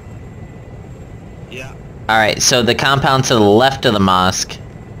 Yeah. Alright, so the compound to the left of the mosque.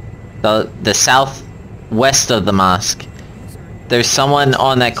 The southwest of the mosque. There's someone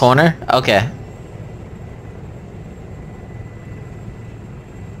on that corner? Okay.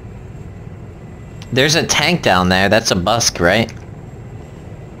 There's a tank down there. That's a busk, right?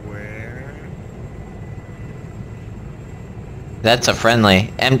 Where? That's a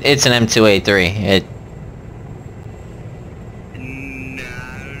friendly. It's an M2A3. Nah,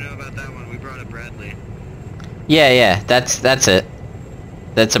 I don't know about that one. We brought a Bradley. Yeah, that's it.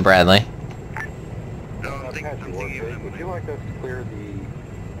 That's a Bradley. No, I'm thinking of that Would you like us to clear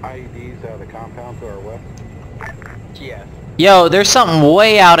the IEDs out of the compound to our west? Yes. Yo, there's something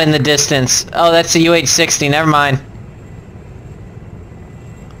way out in the distance. Oh, that's a UH-60. Never mind.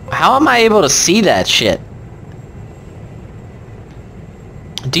 How am I able to see that shit?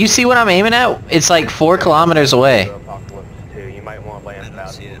 Do you see what I'm aiming at? It's like 4 kilometers away. Apocalypse 2, you might want to land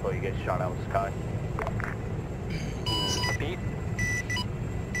fast before you get shot out of the sky. Repeat.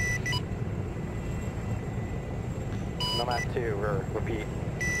 Nomad 2, repeat.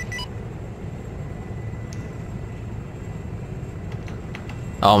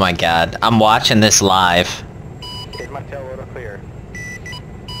 Oh my god, I'm watching this live. Is my tail rotor clear?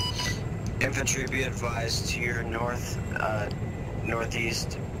 Infantry, be advised to your northeast.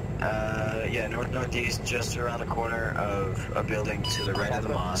 Northeast, just around the corner of a building to the right of the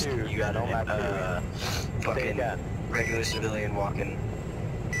mosque. You got a fucking regular civilian walking.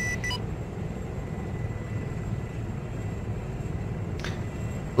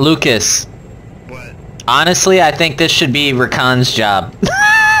 Lucas. What? Honestly, I think this should be Rakan's job.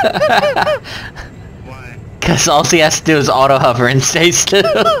 Why? Because all he has to do is auto-hover and stay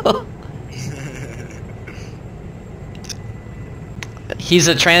still. He's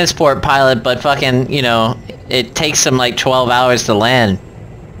a transport pilot, but fucking, you know, it takes him like 12 hours to land.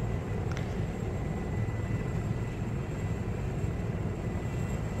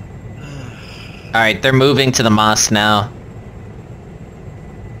 Alright, they're moving to the mosque now.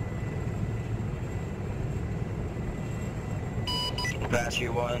 Apache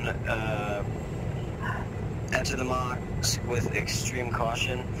 1, enter the mosque with extreme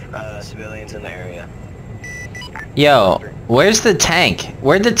caution, civilians in the area. Yo, where's the tank?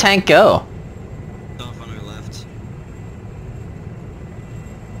 Where'd the tank go? Off on our left.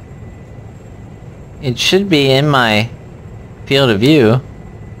 It should be in my field of view.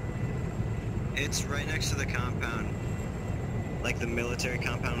 It's right next to the compound. Like the military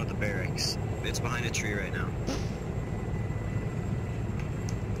compound with the barracks. It's behind a tree right now.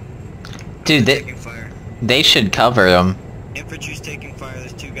 Dude, Taking fire. they should cover them. Infantry's taking fire.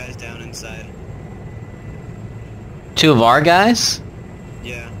 There's 2 guys down inside. 2 of our guys?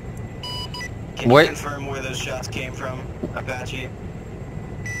 Yeah. Can Where- you confirm where those shots came from, Apache?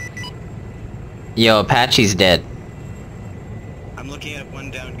 Yo, Apache's dead. I'm looking at one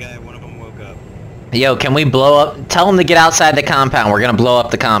down guy. One of them woke up. Yo, can we blow up? Tell them to get outside the compound. We're gonna blow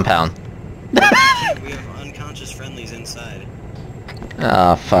up the compound. We have unconscious friendlies inside.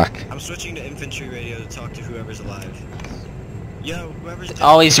 Oh, fuck. I'm switching to infantry radio to talk to whoever's alive. Yo, whoever's dead.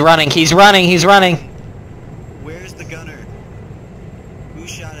 Oh, he's running. He's running. He's running. Where's the gunner? Who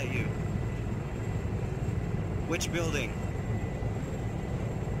shot at you? Which building?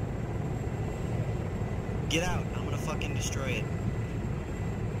 Get out. I'm gonna fucking destroy it.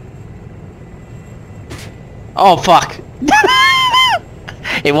 Oh, fuck.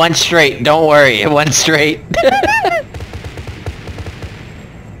 It went straight. Don't worry. It went straight.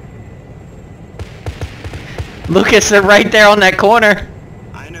 Lucas, they're right there on that corner.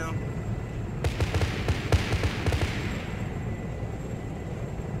 I know.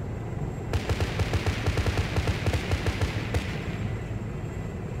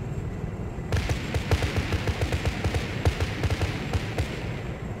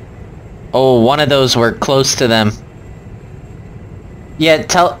 Oh, one of those were close to them. Yeah,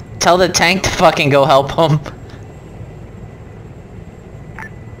 tell the tank to fucking go help them.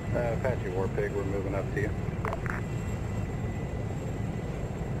 Apache Warpig, we're moving up to you.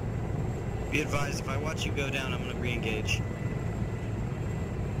 Be advised, if I watch you go down, I'm gonna re-engage.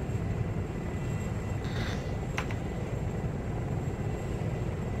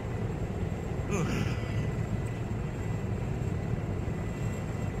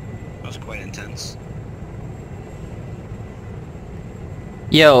 That was quite intense.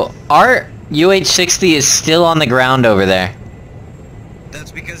 Yo, our UH-60 is still on the ground over there.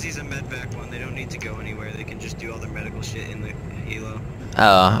 That's because he's a medvac one. They don't need to go anywhere. They can just do all their medical shit in the helo.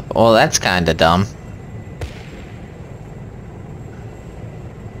 Oh, well that's kinda dumb.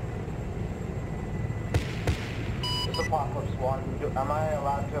 This is Apocalypse 1. Am I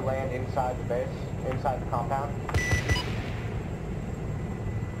allowed to land inside the base? Inside the compound?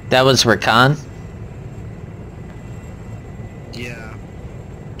 That was Recon? Yeah.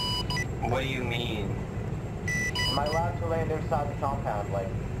 What do you mean? Am I allowed to land inside the compound, like,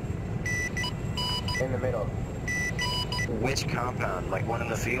 in the middle? Which compound? Like one in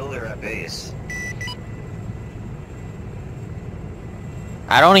the field or at base?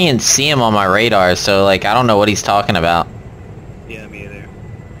 I don't even see him on my radar, so like I don't know what he's talking about. Yeah, me either.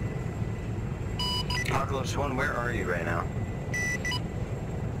 Apocalypse 1, where are you right now?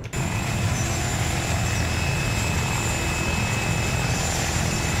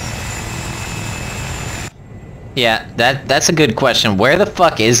 Yeah, that's a good question. Where the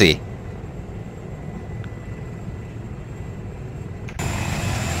fuck is he?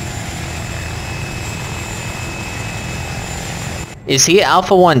 Is he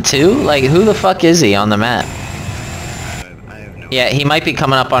Alpha 1 too? Like, who the fuck is he on the map? I have no Yeah, he might be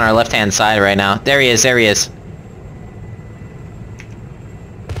coming up on our left-hand side right now. There he is, there he is.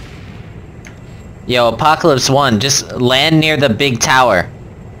 Yo, Apocalypse 1, just land near the big tower.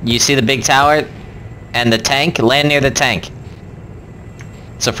 You see the big tower? And the tank? Land near the tank.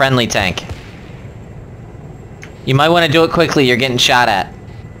 It's a friendly tank. You might want to do it quickly, you're getting shot at.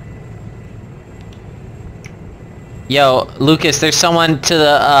 Yo, Lucas, there's someone to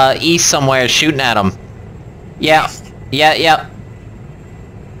the east somewhere shooting at him. Yeah, yeah.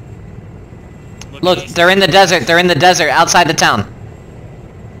 Look, they're in the desert, outside the town.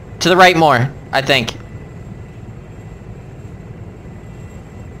 To the right more, I think.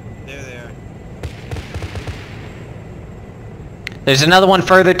 There they are. There's another one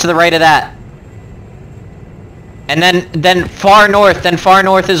further to the right of that. And then far north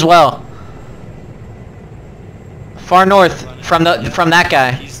as well. Far north from that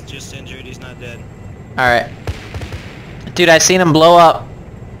guy. He's just injured, he's not dead. Alright. Dude, I seen him blow up.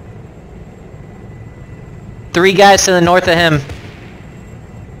 3 guys to the north of him.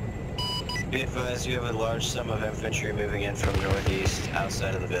 Be advised, you have a large sum of infantry moving in from northeast,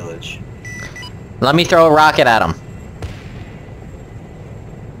 outside of the village. Let me throw a rocket at him.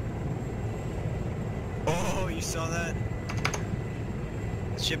 Oh, you saw that?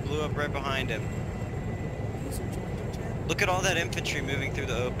 The ship blew up right behind him. Look at all that infantry moving through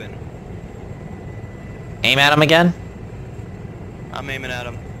the open. Aim at him again? I'm aiming at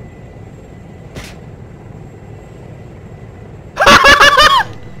him.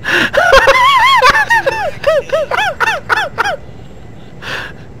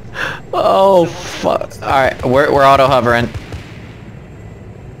 Oh fuck. Alright, we're auto hovering.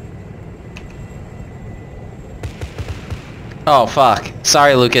 Oh fuck.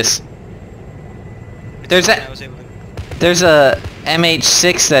 Sorry, Lucas. There's a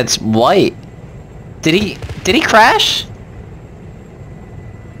MH6 that's white. Did he crash?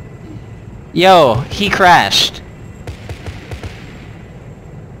 Yo, he crashed.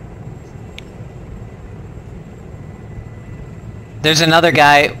 There's another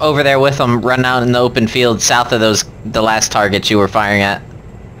guy over there with him running out in the open field south of the last targets you were firing at.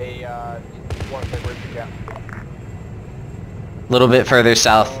 Hey, where'd you go? A little bit further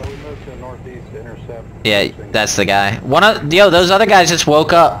south. We moved to the northeast to intercept. Yeah, that's the guy. Yo, those other guys just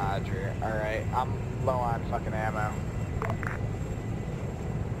woke up. Roger. Alright, I'm low on fucking ammo.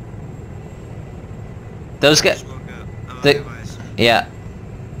 Those guys. Just woke up. Oh, device. Yeah.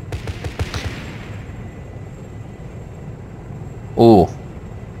 Ooh.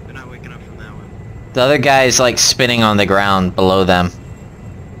 They're not waking up from that one. The other guy is like spinning on the ground below them.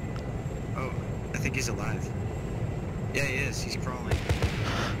 Oh, I think he's alive.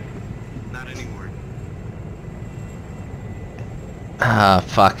 Ah,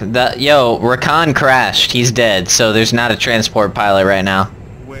 fuck. Yo, Rakan crashed. He's dead, so there's not a transport pilot right now.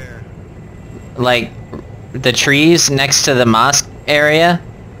 Where? Like, the trees next to the mosque area,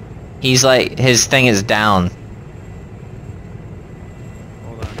 he's like, his thing is down.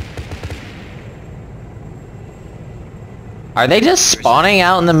 Hold on. Are they just spawning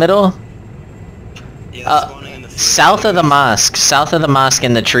out in the middle? Yeah, spawning in the field. South of the mosque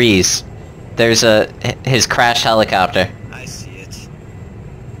in the trees. There's his crashed helicopter. I see it.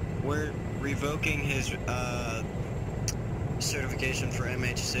 We're revoking his certification for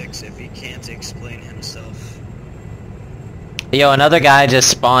MH6 if he can't explain himself. Yo, another guy just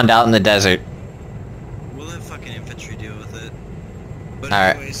spawned out in the desert. We'll let fucking infantry deal with it. But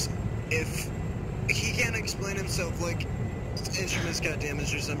Alright. anyways, if he can't explain himself, like instruments got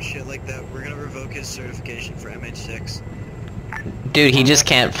damaged or some shit like that, we're gonna revoke his certification for MH6. Dude, he just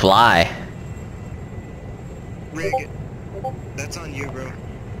can't fly. Rig, that's on you, bro.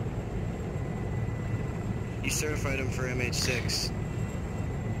 You certified him for MH6.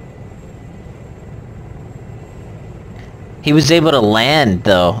 He was able to land,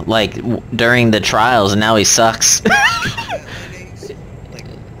 though, like, during the trials, and now he sucks. Landings, like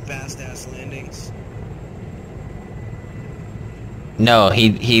fast-ass landings. No,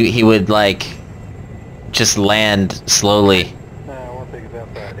 he would, like, just land slowly.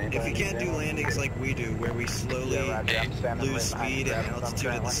 If you can't do landings like we do, where we slowly lose speed and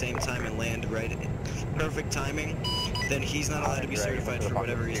altitude at the same time and land right at perfect timing, then he's not allowed to be certified for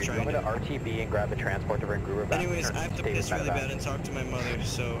whatever he's trying to do. RTB and grab the transport to bring Gruber back. Anyways, I have to piss really bad and talk to my mother,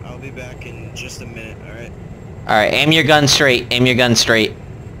 so I'll be back in just a minute, alright? Alright, aim your gun straight. Aim your gun straight.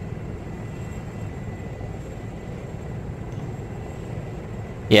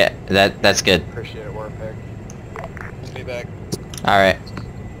 Yeah, that's good. Appreciate it, Warpig. Be back. Alright.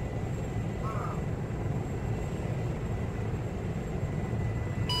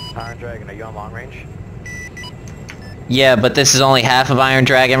 Iron Dragon, are you on long range? Yeah, but this is only half of Iron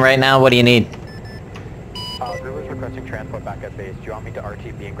Dragon right now. What do you need? Gruber's requesting transport back at base. Do you want me to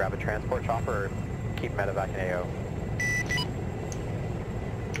RTB and grab a transport chopper, or keep medevac in AO?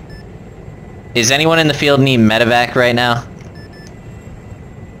 Is anyone in the field need medevac right now?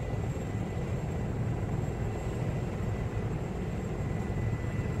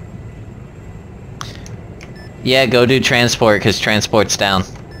 Yeah, go do transport, because transport's down.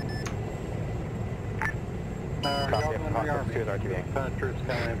 Troops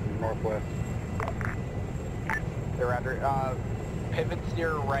coming in from northwest. They're under, pivot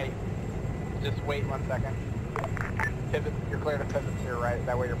steer right. Just wait 1 second. Pivot, you're clear to pivot steer right,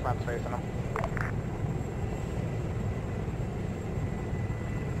 that way your front's facing them.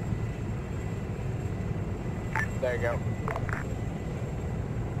 There you go.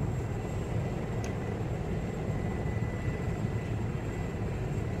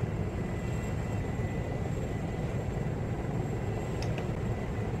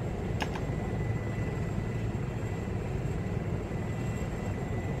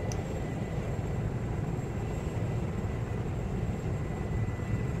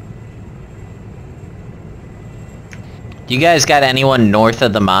 You guys got anyone north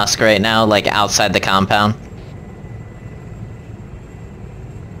of the mosque right now, like outside the compound?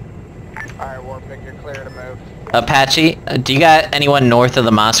 Alright, Warpig, you're clear to move. Apache, do you got anyone north of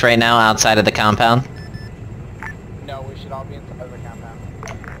the mosque right now, outside of the compound? No, we should all be inside of the compound.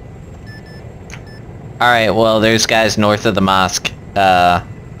 Alright, well, there's guys north of the mosque,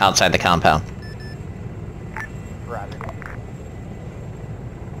 outside the compound. Roger.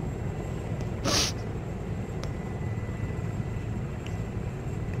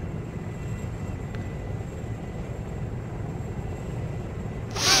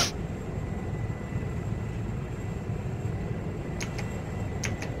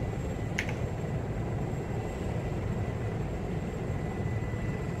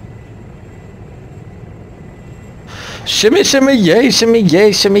 Shimmy, shimmy, yay, shimmy,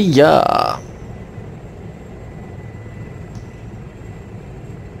 yay, shimmy, yeah.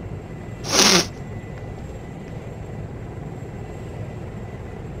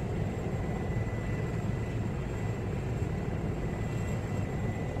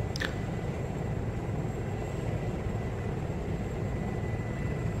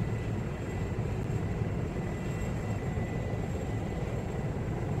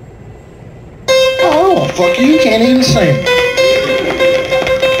 Oh, fuck you can't even sing.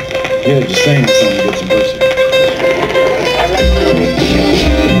 Yeah, just sing something to get some pussy.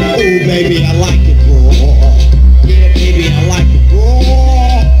 Oh, baby, I like it raw. Yeah, baby, I like it raw.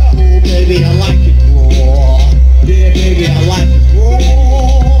 Oh, baby, I like it raw. Yeah, baby, I like it raw.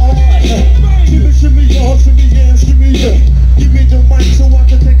 Shimmy, shimmy, y'all, shimmy, yeah, shimmy, yeah. Give me the mic.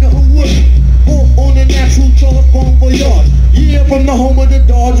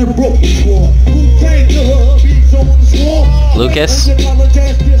 Lucas?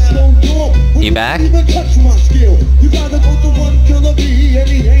 You back?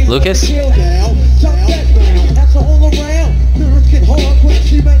 Lucas?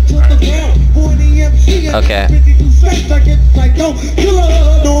 Okay.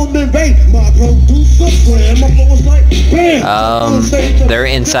 They're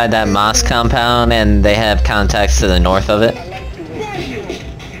inside that Moss compound and they have contacts to the north of it.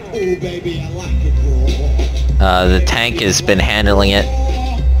 The tank has been handling it.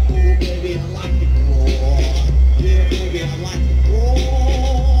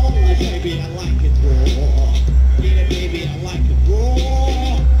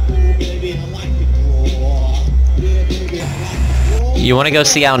 You want to go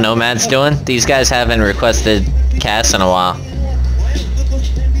see how Nomad's doing? These guys haven't requested casts in a while.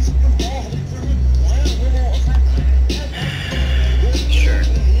 Sure.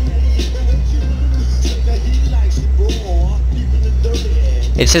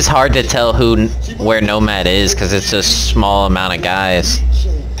 It's just hard to tell where Nomad is because it's a small amount of guys.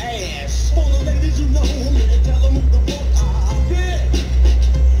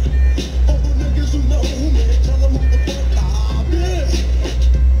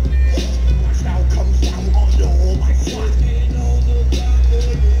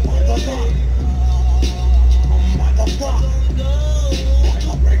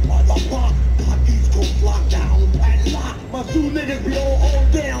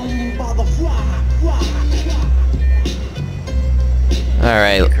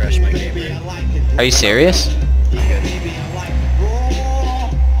 Alright. Are you serious?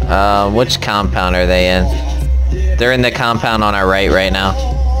 Which compound are they in? They're in the compound on our right now.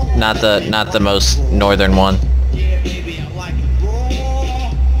 Not the most northern one.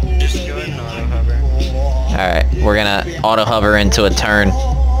 Just go ahead and auto hover. Alright, we're gonna auto hover into a turn.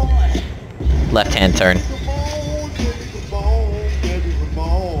 Left-hand turn.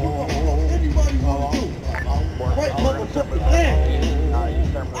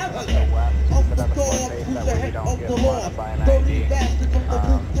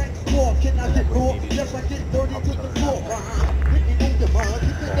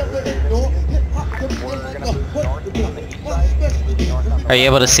 Are you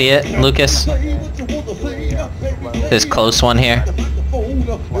able to see it, Lucas? This close one here. I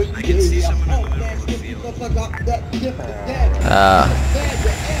can see someone in the middle of the field.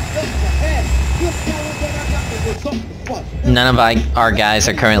 None of our guys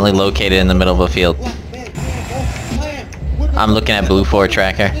are currently located in the middle of a field. I'm looking at Blue 4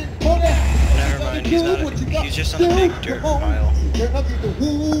 tracker. Never mind, he's just on a big dirt pile.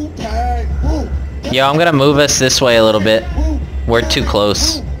 Yo, I'm gonna move us this way a little bit. We're too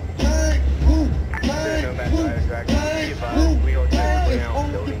close.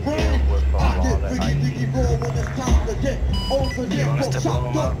 You want us to blow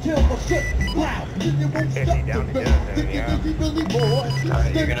him up?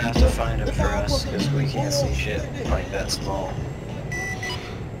 Alright, you're gonna have to find him for us, because we can't see shit like that small.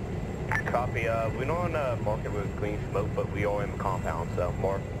 Copy, we don't want to mark it with green smoke, but we are in the compound, so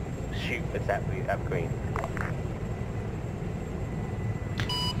mark, shoot, it's that we have green.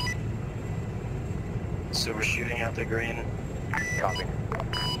 So we're shooting out the green. Copy.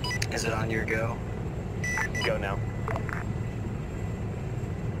 Is it on your go? Go now.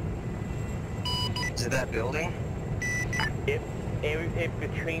 Is it that building? If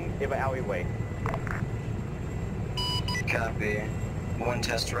between the alleyway. Copy. One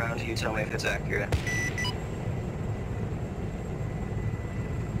test round, you tell me if it's accurate.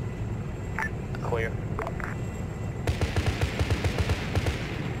 Clear.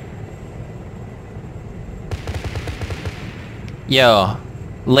 Yo,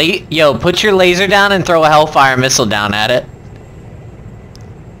 put your laser down and throw a Hellfire missile down at it.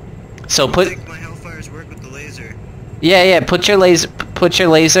 So I think my Hellfires work with the laser. Yeah, put your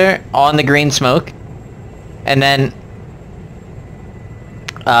laser on the green smoke. And then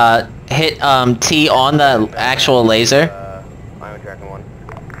hit T on the actual laser. I'm tracking one.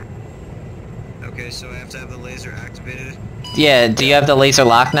 Okay, so I have to have the laser activated? Yeah, do you have the laser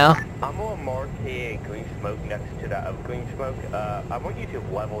locked now? I'm gonna mark a green smoke next to that other green smoke. I want you to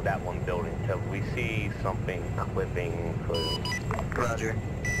level that one building so we see something clipping through. Roger.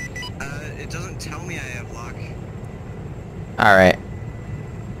 It doesn't tell me I have lock. Alright.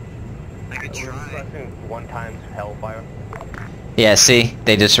 I could try. One times Hellfire. Yeah, see?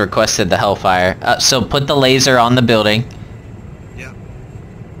 They just requested the Hellfire. So put the laser on the building. Yep.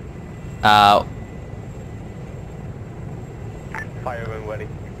 Fire when ready.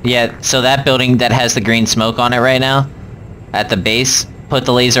 Yeah, so that building that has the green smoke on it right now, at the base, put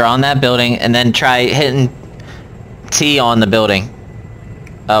the laser on that building, and then try hitting T on the building.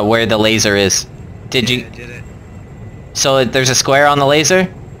 Where the laser is. Did you? I did it. So there's a square on the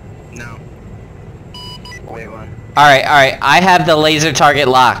laser? No. Wait one. Alright, alright. I have the laser target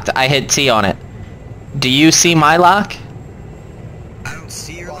locked. I hit T on it. Do you see my lock? I don't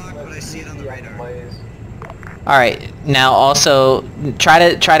see your lock, but I see it on the radar. Alright, now also try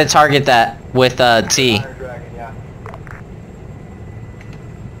to target that with T.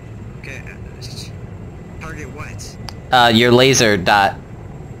 Okay. Target what? Your laser dot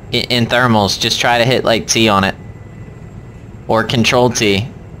in thermals. Just try to hit like T on it. Or control T.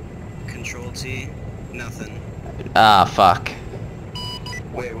 Control T? Nothing. Ah, fuck.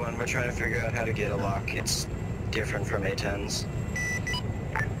 Wait one, we're trying to figure out how to get a lock. It's different from A10s.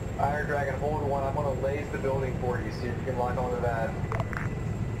 Iron Dragon, hold one. I'm gonna laze the building for you. See if you can lock onto that.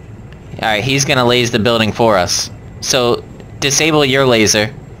 Alright, he's gonna laze the building for us. So, disable your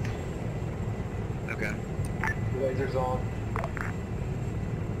laser. Okay. Laser's on.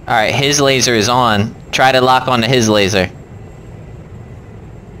 Alright, his laser is on. Try to lock onto his laser.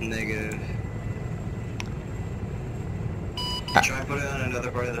 Negative. Try and put it on another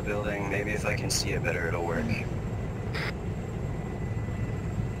part of the building. Maybe if I can see it better, it'll work.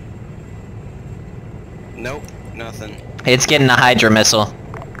 Nope, nothing. It's getting a Hydra missile.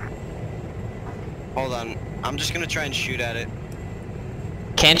 Hold on. I'm just gonna try and shoot at it.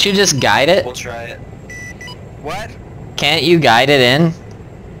 Can't you just guide it? We'll try it. What? Can't you guide it in?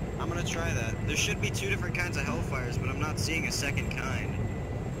 I'm gonna try that. There should be 2 different kinds of Hellfires, but I'm not seeing a second kind.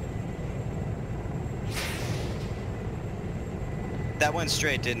 That went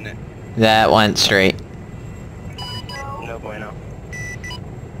straight, didn't it? That went straight. No bueno.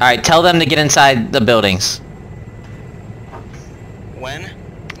 Alright, tell them to get inside the buildings. When?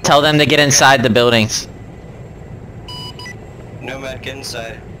 Tell them to get inside the buildings. Nomad, get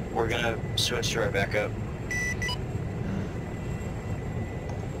inside. We're gonna switch to our backup.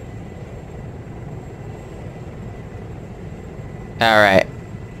 Alright.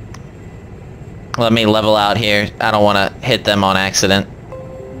 Let me level out here. I don't want to hit them on accident.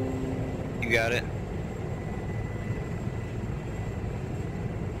 You got it?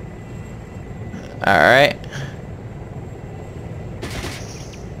 Alright.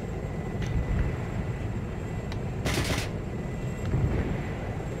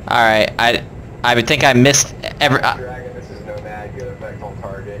 Alright, I would think I missed Dragon, this is Nomad. Good effect on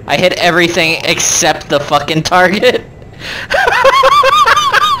target. I hit everything except the fucking target.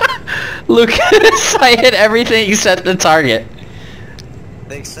 Lucas, I hit everything except the target.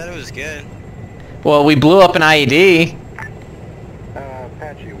 They said it was good. Well, we blew up an IED.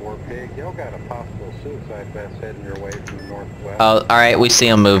 Apache Warpig, y'all got a possible suicide vest heading your way from the northwest. Oh, alright, we see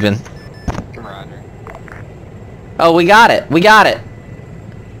him moving. Roger. Oh, we got it. We got it.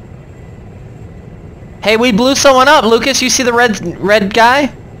 Hey, we blew someone up. Lucas, you see the red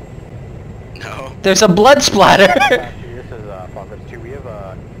guy? No. There's a blood splatter. Apache, this is Fox 2. We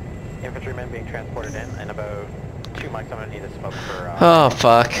have infantrymen being transported in about 2 mics. I'm gonna need a smoke for... Oh,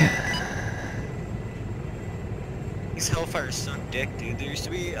 fuck. These Hellfires suck dick, dude. There used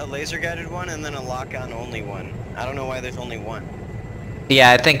to be a laser-guided one and then a lock-on only one. I don't know why there's only one. Yeah,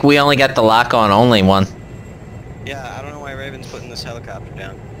 I think we only got the lock-on only one. Yeah, I don't know why Raven's putting this helicopter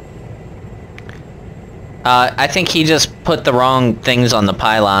down. I think he just put the wrong things on the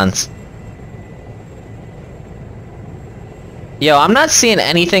pylons. Yo, I'm not seeing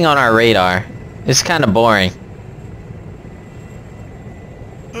anything on our radar. It's kind of boring.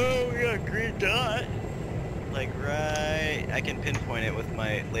 Oh, we got a green dot. Like right... I can pinpoint it with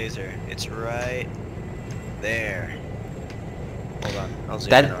my laser. It's right there. Hold on, I'll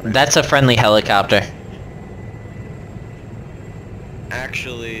zoom in on it. That's a friendly helicopter.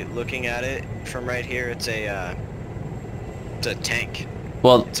 Actually, looking at it from right here, it's a tank.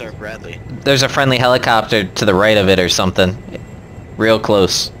 Well, It's our Bradley. there's a friendly helicopter to the right of it or something. Real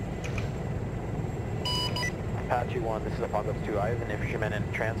close. Apache 1, this is a Fox 2. I have an infantryman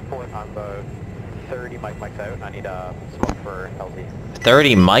in transport. I'm about 30 mics out, and I need a smoke for LZ.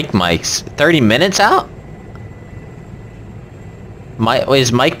 30 mics? 30 minutes out?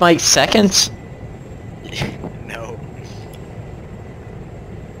 Is Mike seconds? No.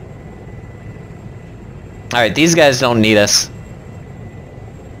 Alright, these guys don't need us.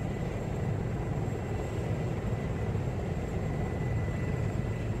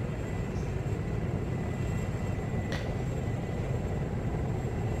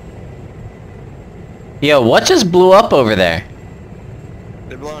 Yo, what just blew up over there?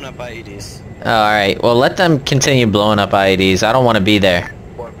 They're blowing up IEDs. Alright, well let them continue blowing up IEDs. I don't want to be there.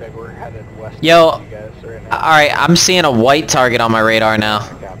 Warpig, we're headed west Yo. to you guys right now. Alright, I'm seeing a white target on my radar now.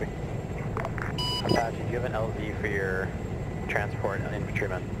 Copy. Apache, do you have an LZ for your transport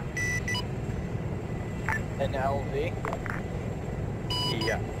infantryman? An LZ?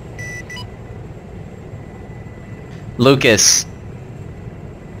 Yeah. Lucas.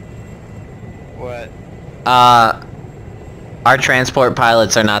 What? Our transport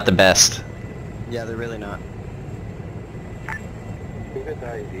pilots are not the best. Yeah, they're really not.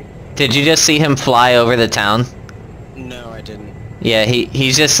 Did you just see him fly over the town? No, I didn't. Yeah,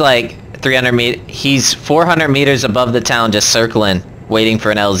 he's just like 300 meters. He's 400 meters above the town, just circling, waiting for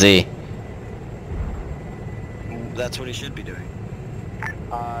an LZ. That's what he should be doing.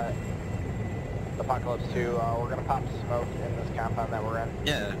 Apocalypse 2, we're gonna pop smoke in this compound that we're in.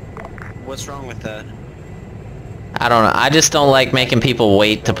 Yeah. What's wrong with that? I don't know. I just don't like making people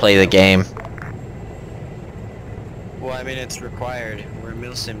wait to play the game. Well, I mean, it's required. We're a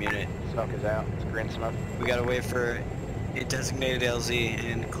milsim unit. Smoke is out. It's green smoke. We gotta wait for a designated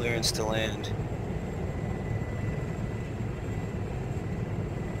LZ and clearance to land.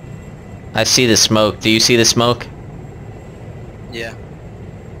 I see the smoke. Do you see the smoke? Yeah.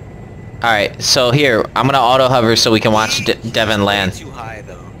 Alright, so here, I'm gonna auto hover so we can watch Devin land. Too high,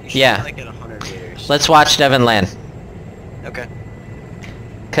 though. You should Yeah. be, like, at 100 meters. Let's watch Devin land. Okay.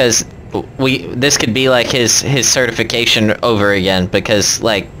 Cause this could be like his certification over again, because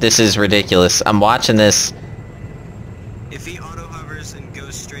like this is ridiculous. I'm watching this. If he auto hovers and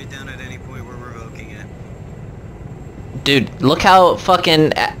goes straight down at any point, we're revoking it. Dude, look how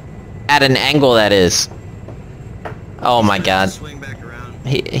fucking at an angle that is. Oh my god. Swing back around.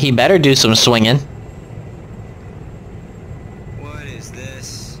 He better do some swinging. What is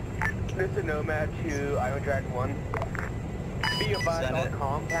this? This is Nomad to Iowa Drag 1. Be advised, our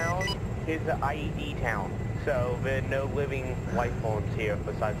compound is an IED town, so there are no living life forms here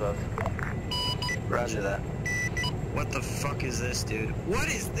besides us. Roger that. What the fuck is this, dude? What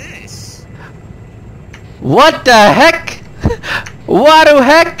is this? What the heck? What the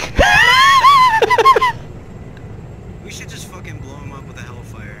heck? We should just fucking blow him up with a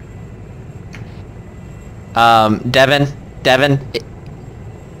hellfire. Devin,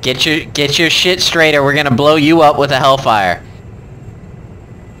 get your shit straight or we're gonna blow you up with a hellfire.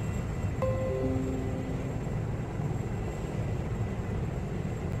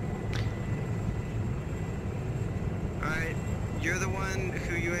 Alright, you're the one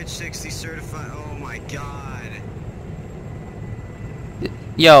who UH-60 certified. Oh my god.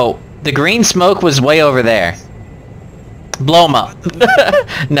 Yo, the green smoke was way over there. Blow him up.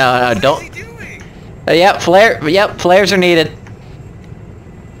 No, don't. What is he doing? Yep, flares are needed.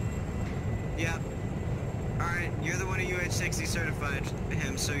 Yeah. Alright, you're the one who UH-60 certified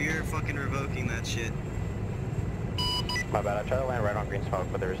him, so you're fucking revoking that shit. My bad, I tried to land right on green smoke,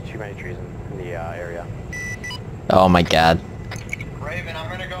 but there's too many trees in the area. Oh my god. Raven, I'm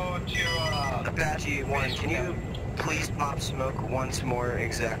gonna go to, Apache 1, can you please pop smoke once more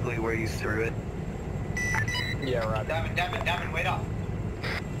exactly where you threw it? Yeah, right. Devin, wait up.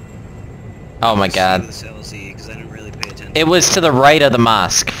 Oh my god. This LZ, 'cause I didn't really pay attention. It was to the right of the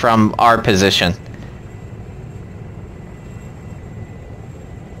mosque from our position.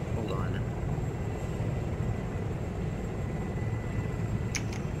 Hold on.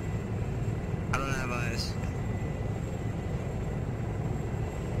 I don't have eyes.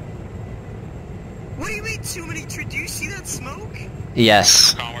 What do you mean too many trees? Do you see that smoke?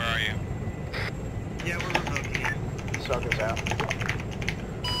 Yes. Con, where are you? Yeah, we're revoking it. Smoke is out.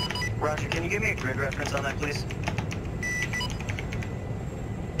 Roger, can you give me a grid reference on that, please?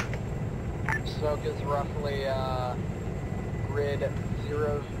 Smoke is roughly, grid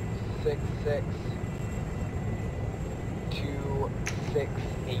 066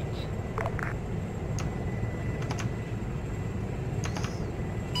 268.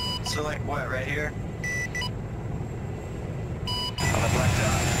 So like what, right here? On the black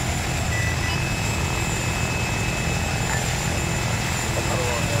dot.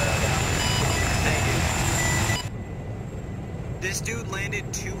 Thank you. This dude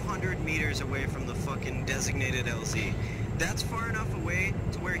landed 200 meters away from the fucking designated LZ. That's far enough away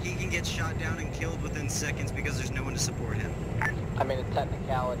to where he can get shot down and killed within seconds because there's no one to support him. I mean, in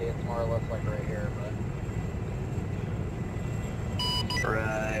technicality, it's more or less like right here, but...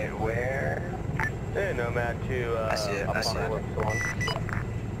 Right where? Hey, Nomad to, I see it, I see it. One.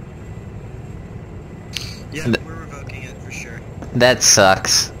 Yeah, we're revoking it for sure. That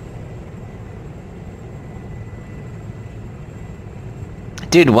sucks.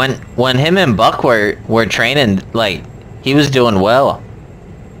 Dude, when him and Buck were training, like, he was doing well.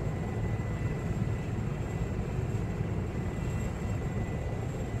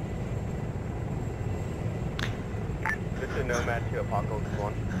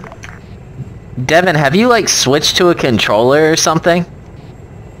 one. Devin, have you like switched to a controller or something?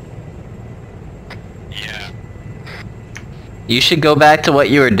 Yeah. You should go back to what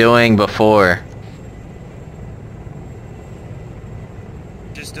you were doing before.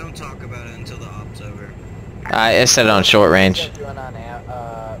 Just don't talk about it until the op's over. I set it on short range. What are you doing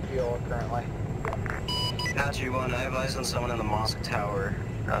on fuel currently? Apache 1, I have eyes on someone in the mosque tower.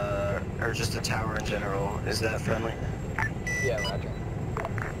 Or just a tower in general. Is that friendly? Yeah, roger.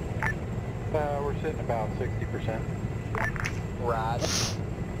 We're sitting about 60%. Rod.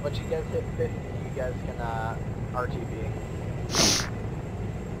 Once you guys hit 50, you guys can RTB.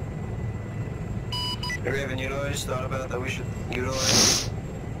 Raven, you know what I just thought about that we should utilize?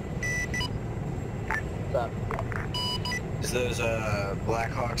 What's up? Is those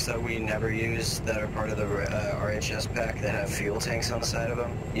Blackhawks that we never use that are part of the RHS pack that have fuel tanks on the side of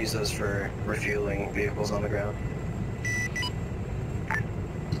them. Use those for refueling vehicles on the ground.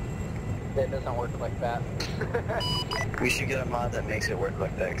 It doesn't work like that. We should get a mod that makes it work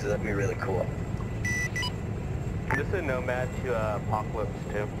like that because that'd be really cool. This is Nomad to Apocalypse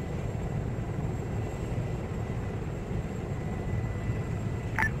 2.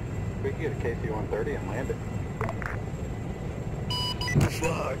 We can get a KC-130 and land it.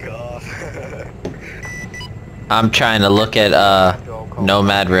 Fuck off. I'm trying to look at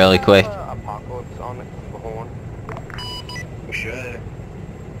Nomad really quick. Apocalypse on the horn. We should.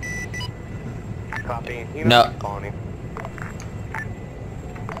 Copy. No.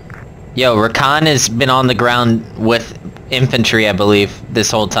 Yo, Rakan has been on the ground with infantry, I believe,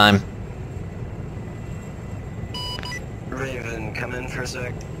 this whole time. Raven, come in for a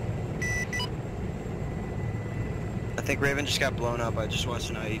sec. I think Raven just got blown up. I just watched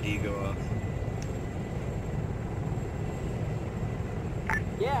an IED go off.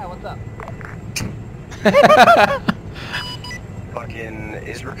 Yeah, what's up? Fucking,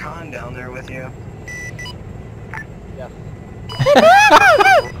 is Rakan down there with you? Yes.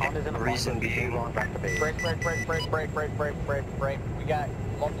 Reason being, Break. We got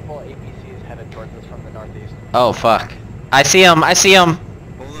multiple APCs headed towards us from the northeast. Oh, fuck. I see him. Hold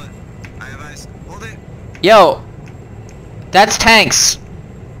it. I have eyes. Hold it. Yo! That's tanks!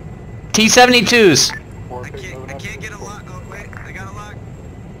 T-72s! I can't get a lock. Oh, wait. I got a lock.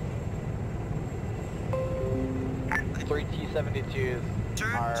 3 T-72s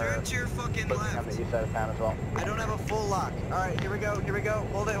Turn to your fucking left. on the east side of town as well. I don't have a full lock. Alright, here we go.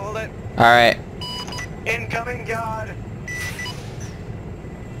 Hold it. Alright. Incoming God.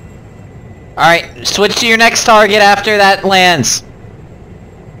 Alright, switch to your next target after that lands.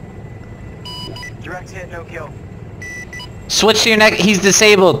 Direct hit, no kill. Switch to your next... He's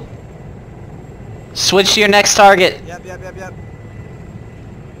disabled. Switch to your next target. Yep.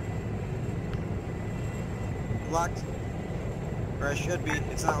 Locked. Or I should be.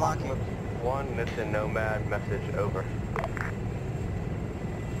 It's not locking. 1, this is Nomad, message over.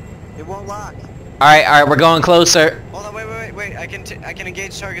 It won't lock. Alright, we're going closer. Hold on, wait. I can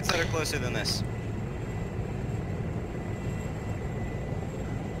engage targets that are closer than this.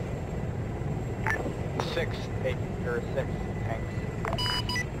 Six tanks.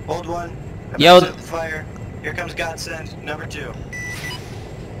 Hold 1. Yo. Set the fire. Here comes Godsend, number 2.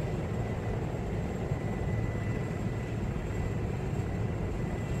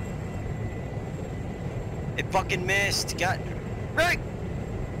 It fucking missed. Rick!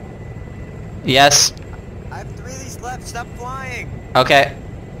 Yes. I have 3 of these left. Stop flying. Okay.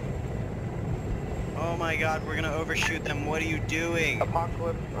 Oh my god, we're gonna overshoot them. What are you doing?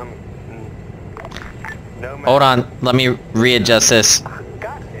 Apocalypse, Nomad. Hold on. Let me readjust this.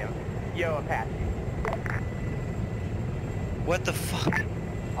 Goddamn. Yo, Apache. What the fuck?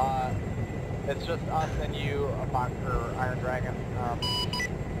 It's just us and you, or Iron Dragon.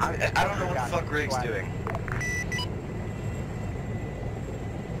 I don't know what the fuck Rig's doing.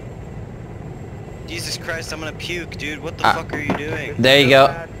 Jesus Christ, I'm gonna puke, dude. What the fuck are you doing? There you go.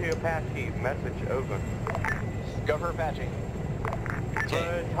 To Apache, message over. Go for Apache.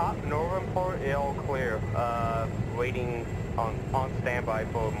 The top northern port is all clear. Waiting on standby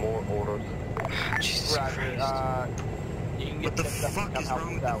for more orders. Jesus Christ. You can What the fuck is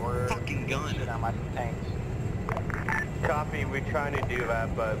wrong with the fucking gun? Shoot on my tanks. Copy, we're trying to do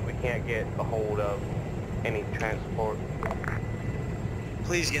that, but we can't get a hold of any transport.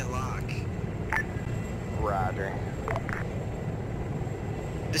 Please get lock. Roger.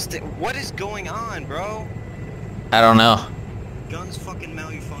 What is going on, bro? I don't know. Gun's fucking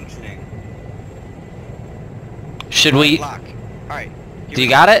malfunctioning. Should we... Lock. Alright. Do you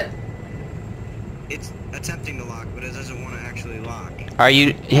got it? It's attempting to lock, but it doesn't want to actually lock. Are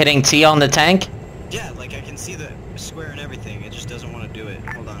you hitting T on the tank? Yeah, like I can see the square and everything. It just doesn't want to do it.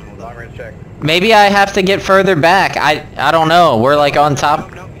 Hold on. Long range check. Maybe I have to get further back. I don't know. We're like on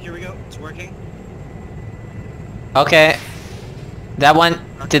top. No, here we go. It's working. Okay. That one.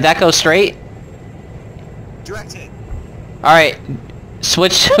 Did that go straight? Direct hit. All right.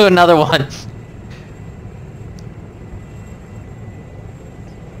 Switch to another one.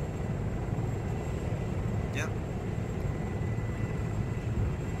 Yep.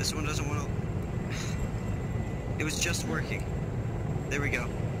 This one doesn't want to... It was just working. There we go.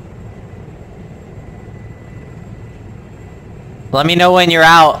 Let me know when you're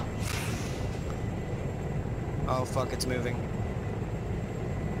out. Oh fuck, it's moving.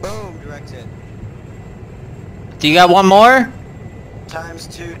 Boom, direct hit. Do you got one more? Times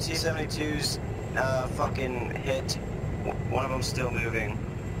 2 T-72s, fucking hit. One of them's still moving.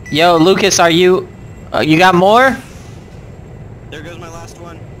 Yo, Lucas, are you... you got more? There goes my last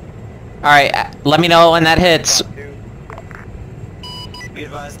one. Alright, let me know when that hits. Be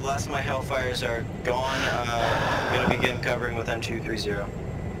advised, the last of my Hellfires are gone. I'm gonna begin covering with M230.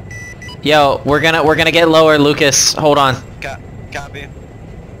 Yo, we're gonna get lower, Lucas. Hold on. Copy.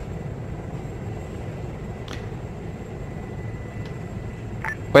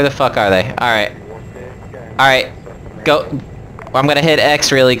 Where the fuck are they? Alright. Alright. Go. I'm gonna hit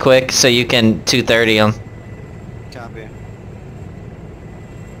X really quick so you can 230 them. Copy.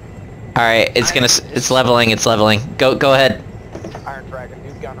 Alright, it's leveling, it's leveling. Go ahead. Iron Dragon,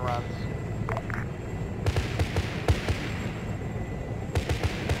 new gun runs.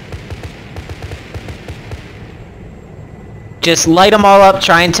 Just light them all up,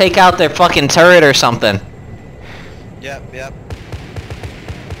 try and take out their fucking turret or something. Yep.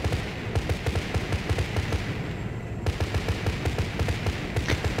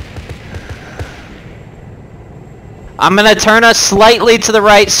 I'm gonna turn us slightly to the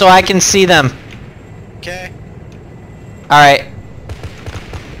right so I can see them. Okay. Alright.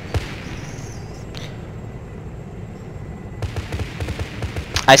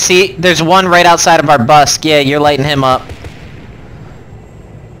 I see there's one right outside of our bus. Yeah, you're lighting him up.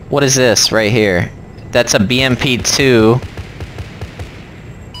 What is this right here? That's a BMP-2.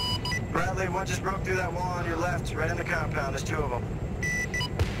 Bradley, one just broke through that wall on your left, right in the compound. There's 2 of them.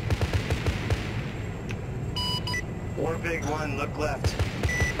 War Pig 1, look left.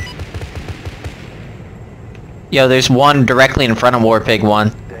 Yo, there's one directly in front of War Pig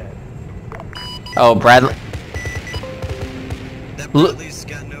 1. Oh, Bradley. That Bradley's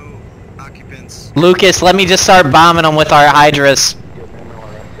got no occupants. Lucas, let me just start bombing them with our Hydras.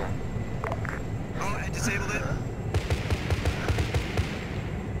 Oh, I disabled it.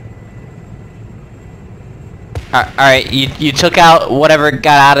 Alright, you took out whatever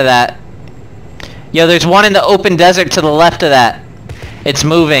got out of that. Yo, there's one in the open desert to the left of that. It's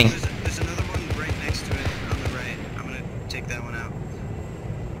moving. There's another one right next to it on the right. I'm gonna take that one out.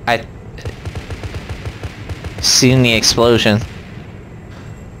 I seen the explosion.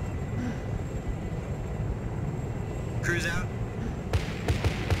 Cruise out.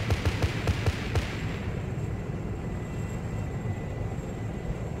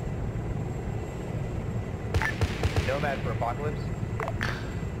 Nomad for Apocalypse.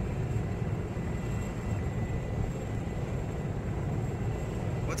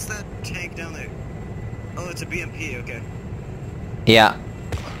 What's that tank down there? Oh, it's a BMP, okay. Yeah.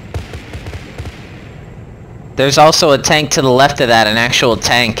 There's also a tank to the left of that, an actual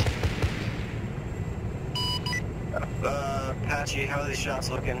tank. Apache, how are these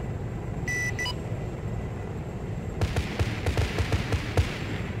shots looking?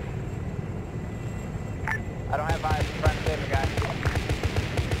 I don't have eyes. I'm trying to save the guy.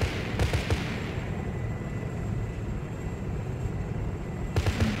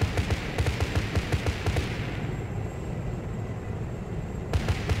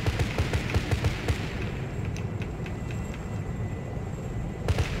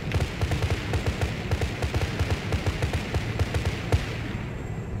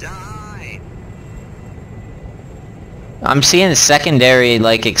 Die! I'm seeing secondary,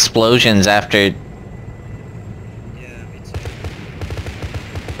 like, explosions after... Yeah, me too.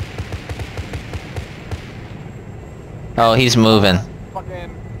 Oh, he's moving.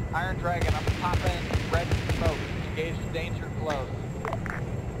 Fucking Iron Dragon, I'm popping red smoke. Engage danger close.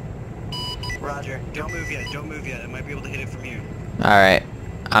 Roger. Don't move yet. I might be able to hit it from you. Alright.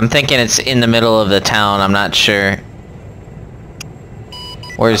 I'm thinking it's in the middle of the town, I'm not sure.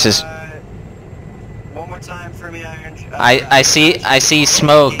 Where's this? One more time for me, Iron. I see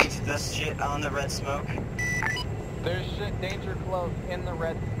smoke. The shit on the red smoke. There's shit danger close in the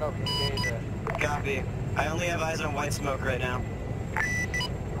red smoke. Engage it. Copy. I only have eyes on white smoke right now.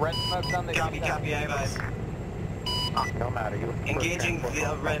 Red smoke's on the Copy, east copy, end. advise. Nomad, are you looking for Engaging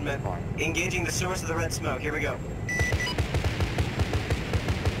transport the red smoke. Engaging the source of the red smoke. Here we go.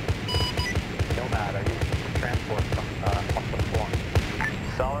 Nomad, are you looking for transport from off the floor?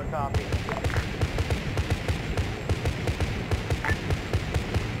 Solid copy.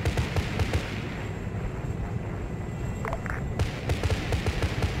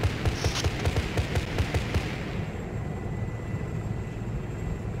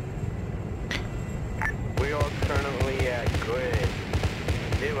 We are currently at grid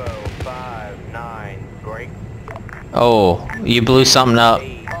 059 break. Oh, you blew something up.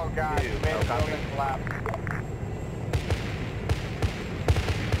 Oh god, you made a building collapse.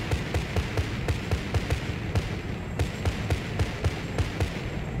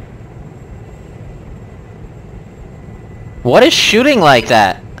 What is shooting like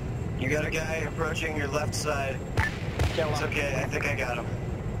that? You got a guy approaching your left side. Kill It's him. okay, I think I got him.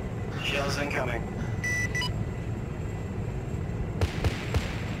 Shells incoming.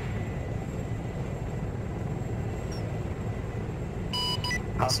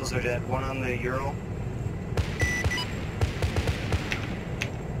 Hostiles are dead. One on the Ural.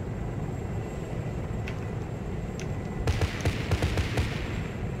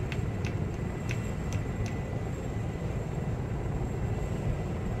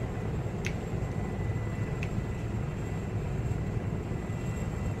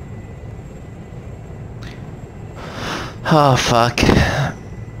 Oh fuck.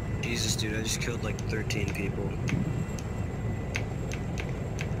 Jesus, dude, I just killed like 13 people.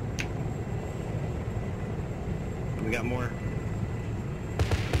 We got more.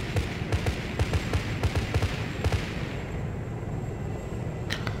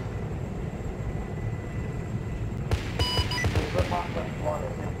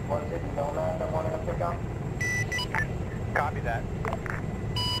 Copy that.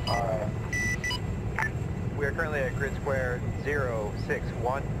 Alright. We are currently at grid square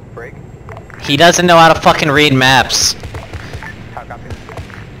 061 break. He doesn't know how to fucking read maps. How copy?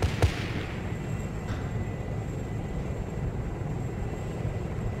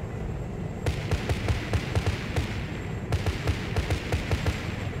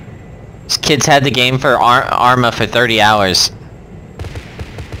 These kids had the game for Arma for 30 hours.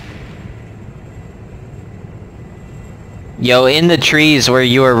 Yo, in the trees where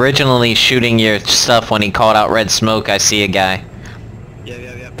you were originally shooting your stuff when he called out red smoke, I see a guy.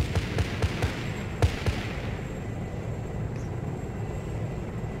 Yep.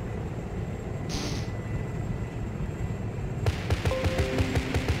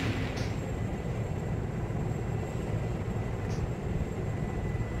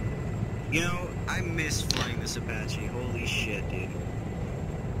 You know, I miss flying this Apache. Holy shit, dude.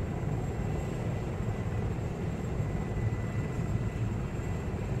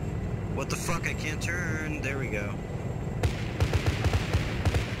 What the fuck? I can't turn. There we go.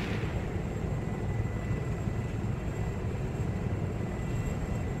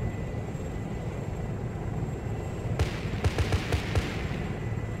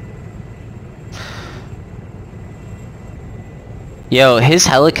 Yo, his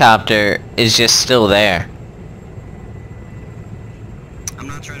helicopter is just still there. I'm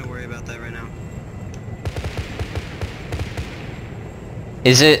not trying to worry about that right now.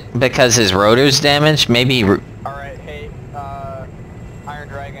 Is it because his rotor's damaged? Maybe. Alright, hey, Iron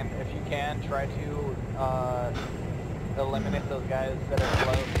Dragon, if you can, try to, eliminate those guys that are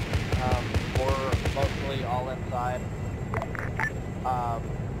close. We're mostly all inside.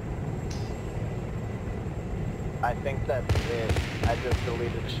 I think that's it. I just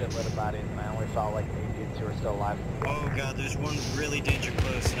deleted a shitload of bodies and I only saw like 8 dudes who are still alive. Oh god, there's one really danger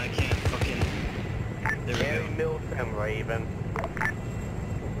close and I can't fucking... There we Very go. Milton Raven.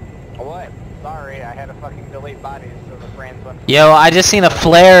 What? Sorry, I had to fucking delete bodies so the frames went... Yo, I just seen a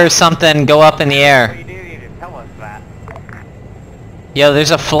flare or something go up in the Well, air. you do need to tell us that. Yo, there's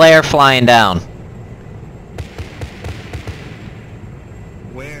a flare flying down.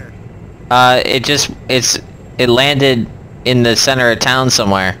 Where? It landed in the center of town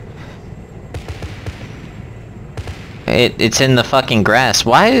somewhere. It's in the fucking grass.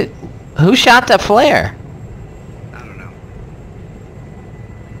 Why? Who shot that flare? I don't know.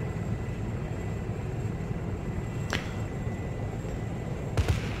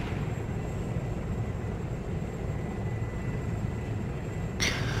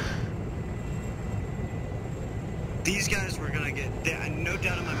 These guys were gonna get... no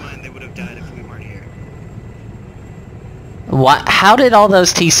doubt in my mind they would have died if we weren't here. What? How did all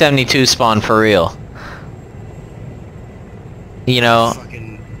those T-72 spawn for real? You know...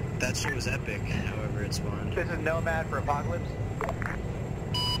 Fucking... That shit was epic, however it spawned. This is Nomad for Apocalypse.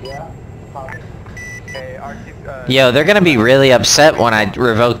 Yeah? Okay, Yo, they're gonna be really upset when I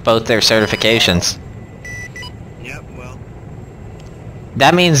revoke both their certifications. Yep, well,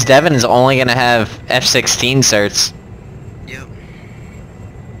 That means Devin's only gonna have F-16 certs, yep.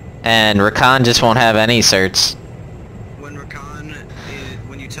 and Rakan just won't have any certs.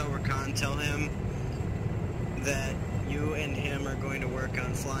 When you tell Rakan, tell him that you and him are going to work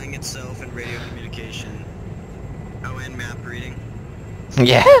on flying itself and radio communication. Oh, and map reading.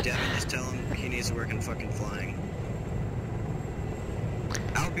 Yeah? Devin, just tell him he needs to work on fucking flying.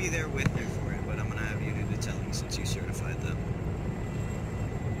 I'll be there with you for it, but I'm gonna have you do the telling since you certified them.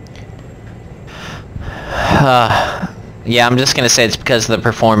 Yeah, I'm just gonna say it's because of the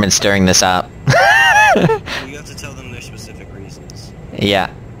performance during this op. You have to tell them their specific reasons.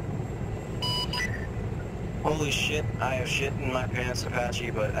 Yeah. Holy shit, I have shit in my pants, Apache,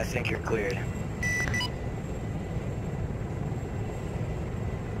 but I think you're cleared.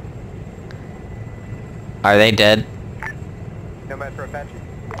 Are they dead? Nomad for Apache.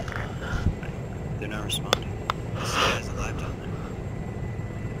 They're not responding. I see you guys alive down there.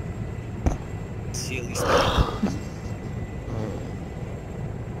 I see at least three.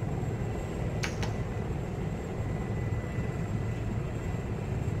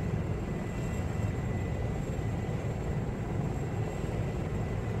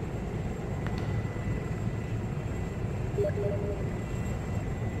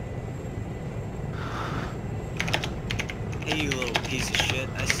 Hey, you little piece of shit,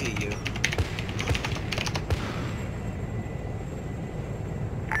 I see you.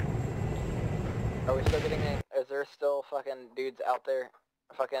 Are we still getting in? Is there still fucking dudes out there?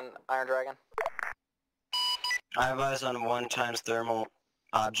 Fucking Iron Dragon? I have eyes on 1 times thermal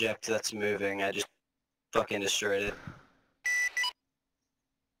object that's moving. I just fucking destroyed it.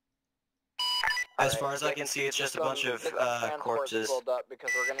 As far as I can see, it's just a bunch of corpses. Pulled up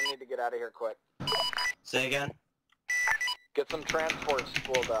because we're gonna need to get out of here quick. Say again? Get some transports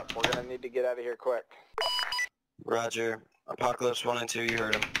spooled up. We're gonna need to get out of here quick. Roger. Apocalypse 1 and 2, you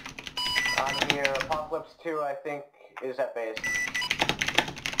heard him. I'm here. Apocalypse 2, I think, is at base.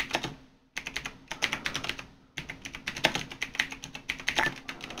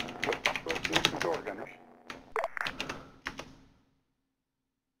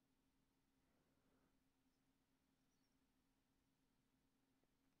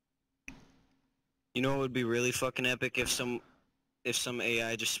 You know what would be really fucking epic if some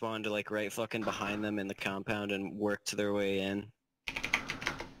AI just spawned to like right fucking behind them in the compound and worked their way in.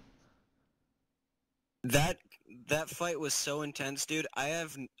 That fight was so intense, dude. I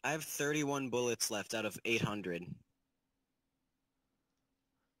have 31 bullets left out of 800.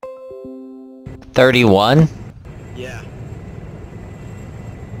 31? Yeah.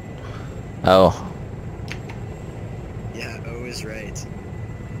 Oh. Yeah, O is right.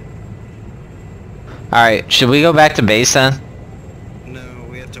 Alright, should we go back to base then? No,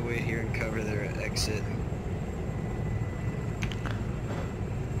 we have to wait here and cover their exit.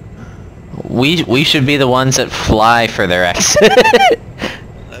 We should be the ones that fly for their exit.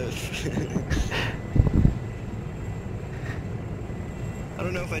 I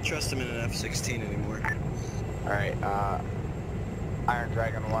don't know if I trust him in an F-16 anymore. Alright, Iron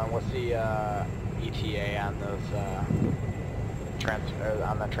Dragon 1, what's the ETA on those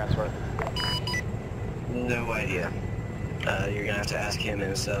on that transfer? No idea. You're gonna have to ask him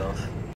himself.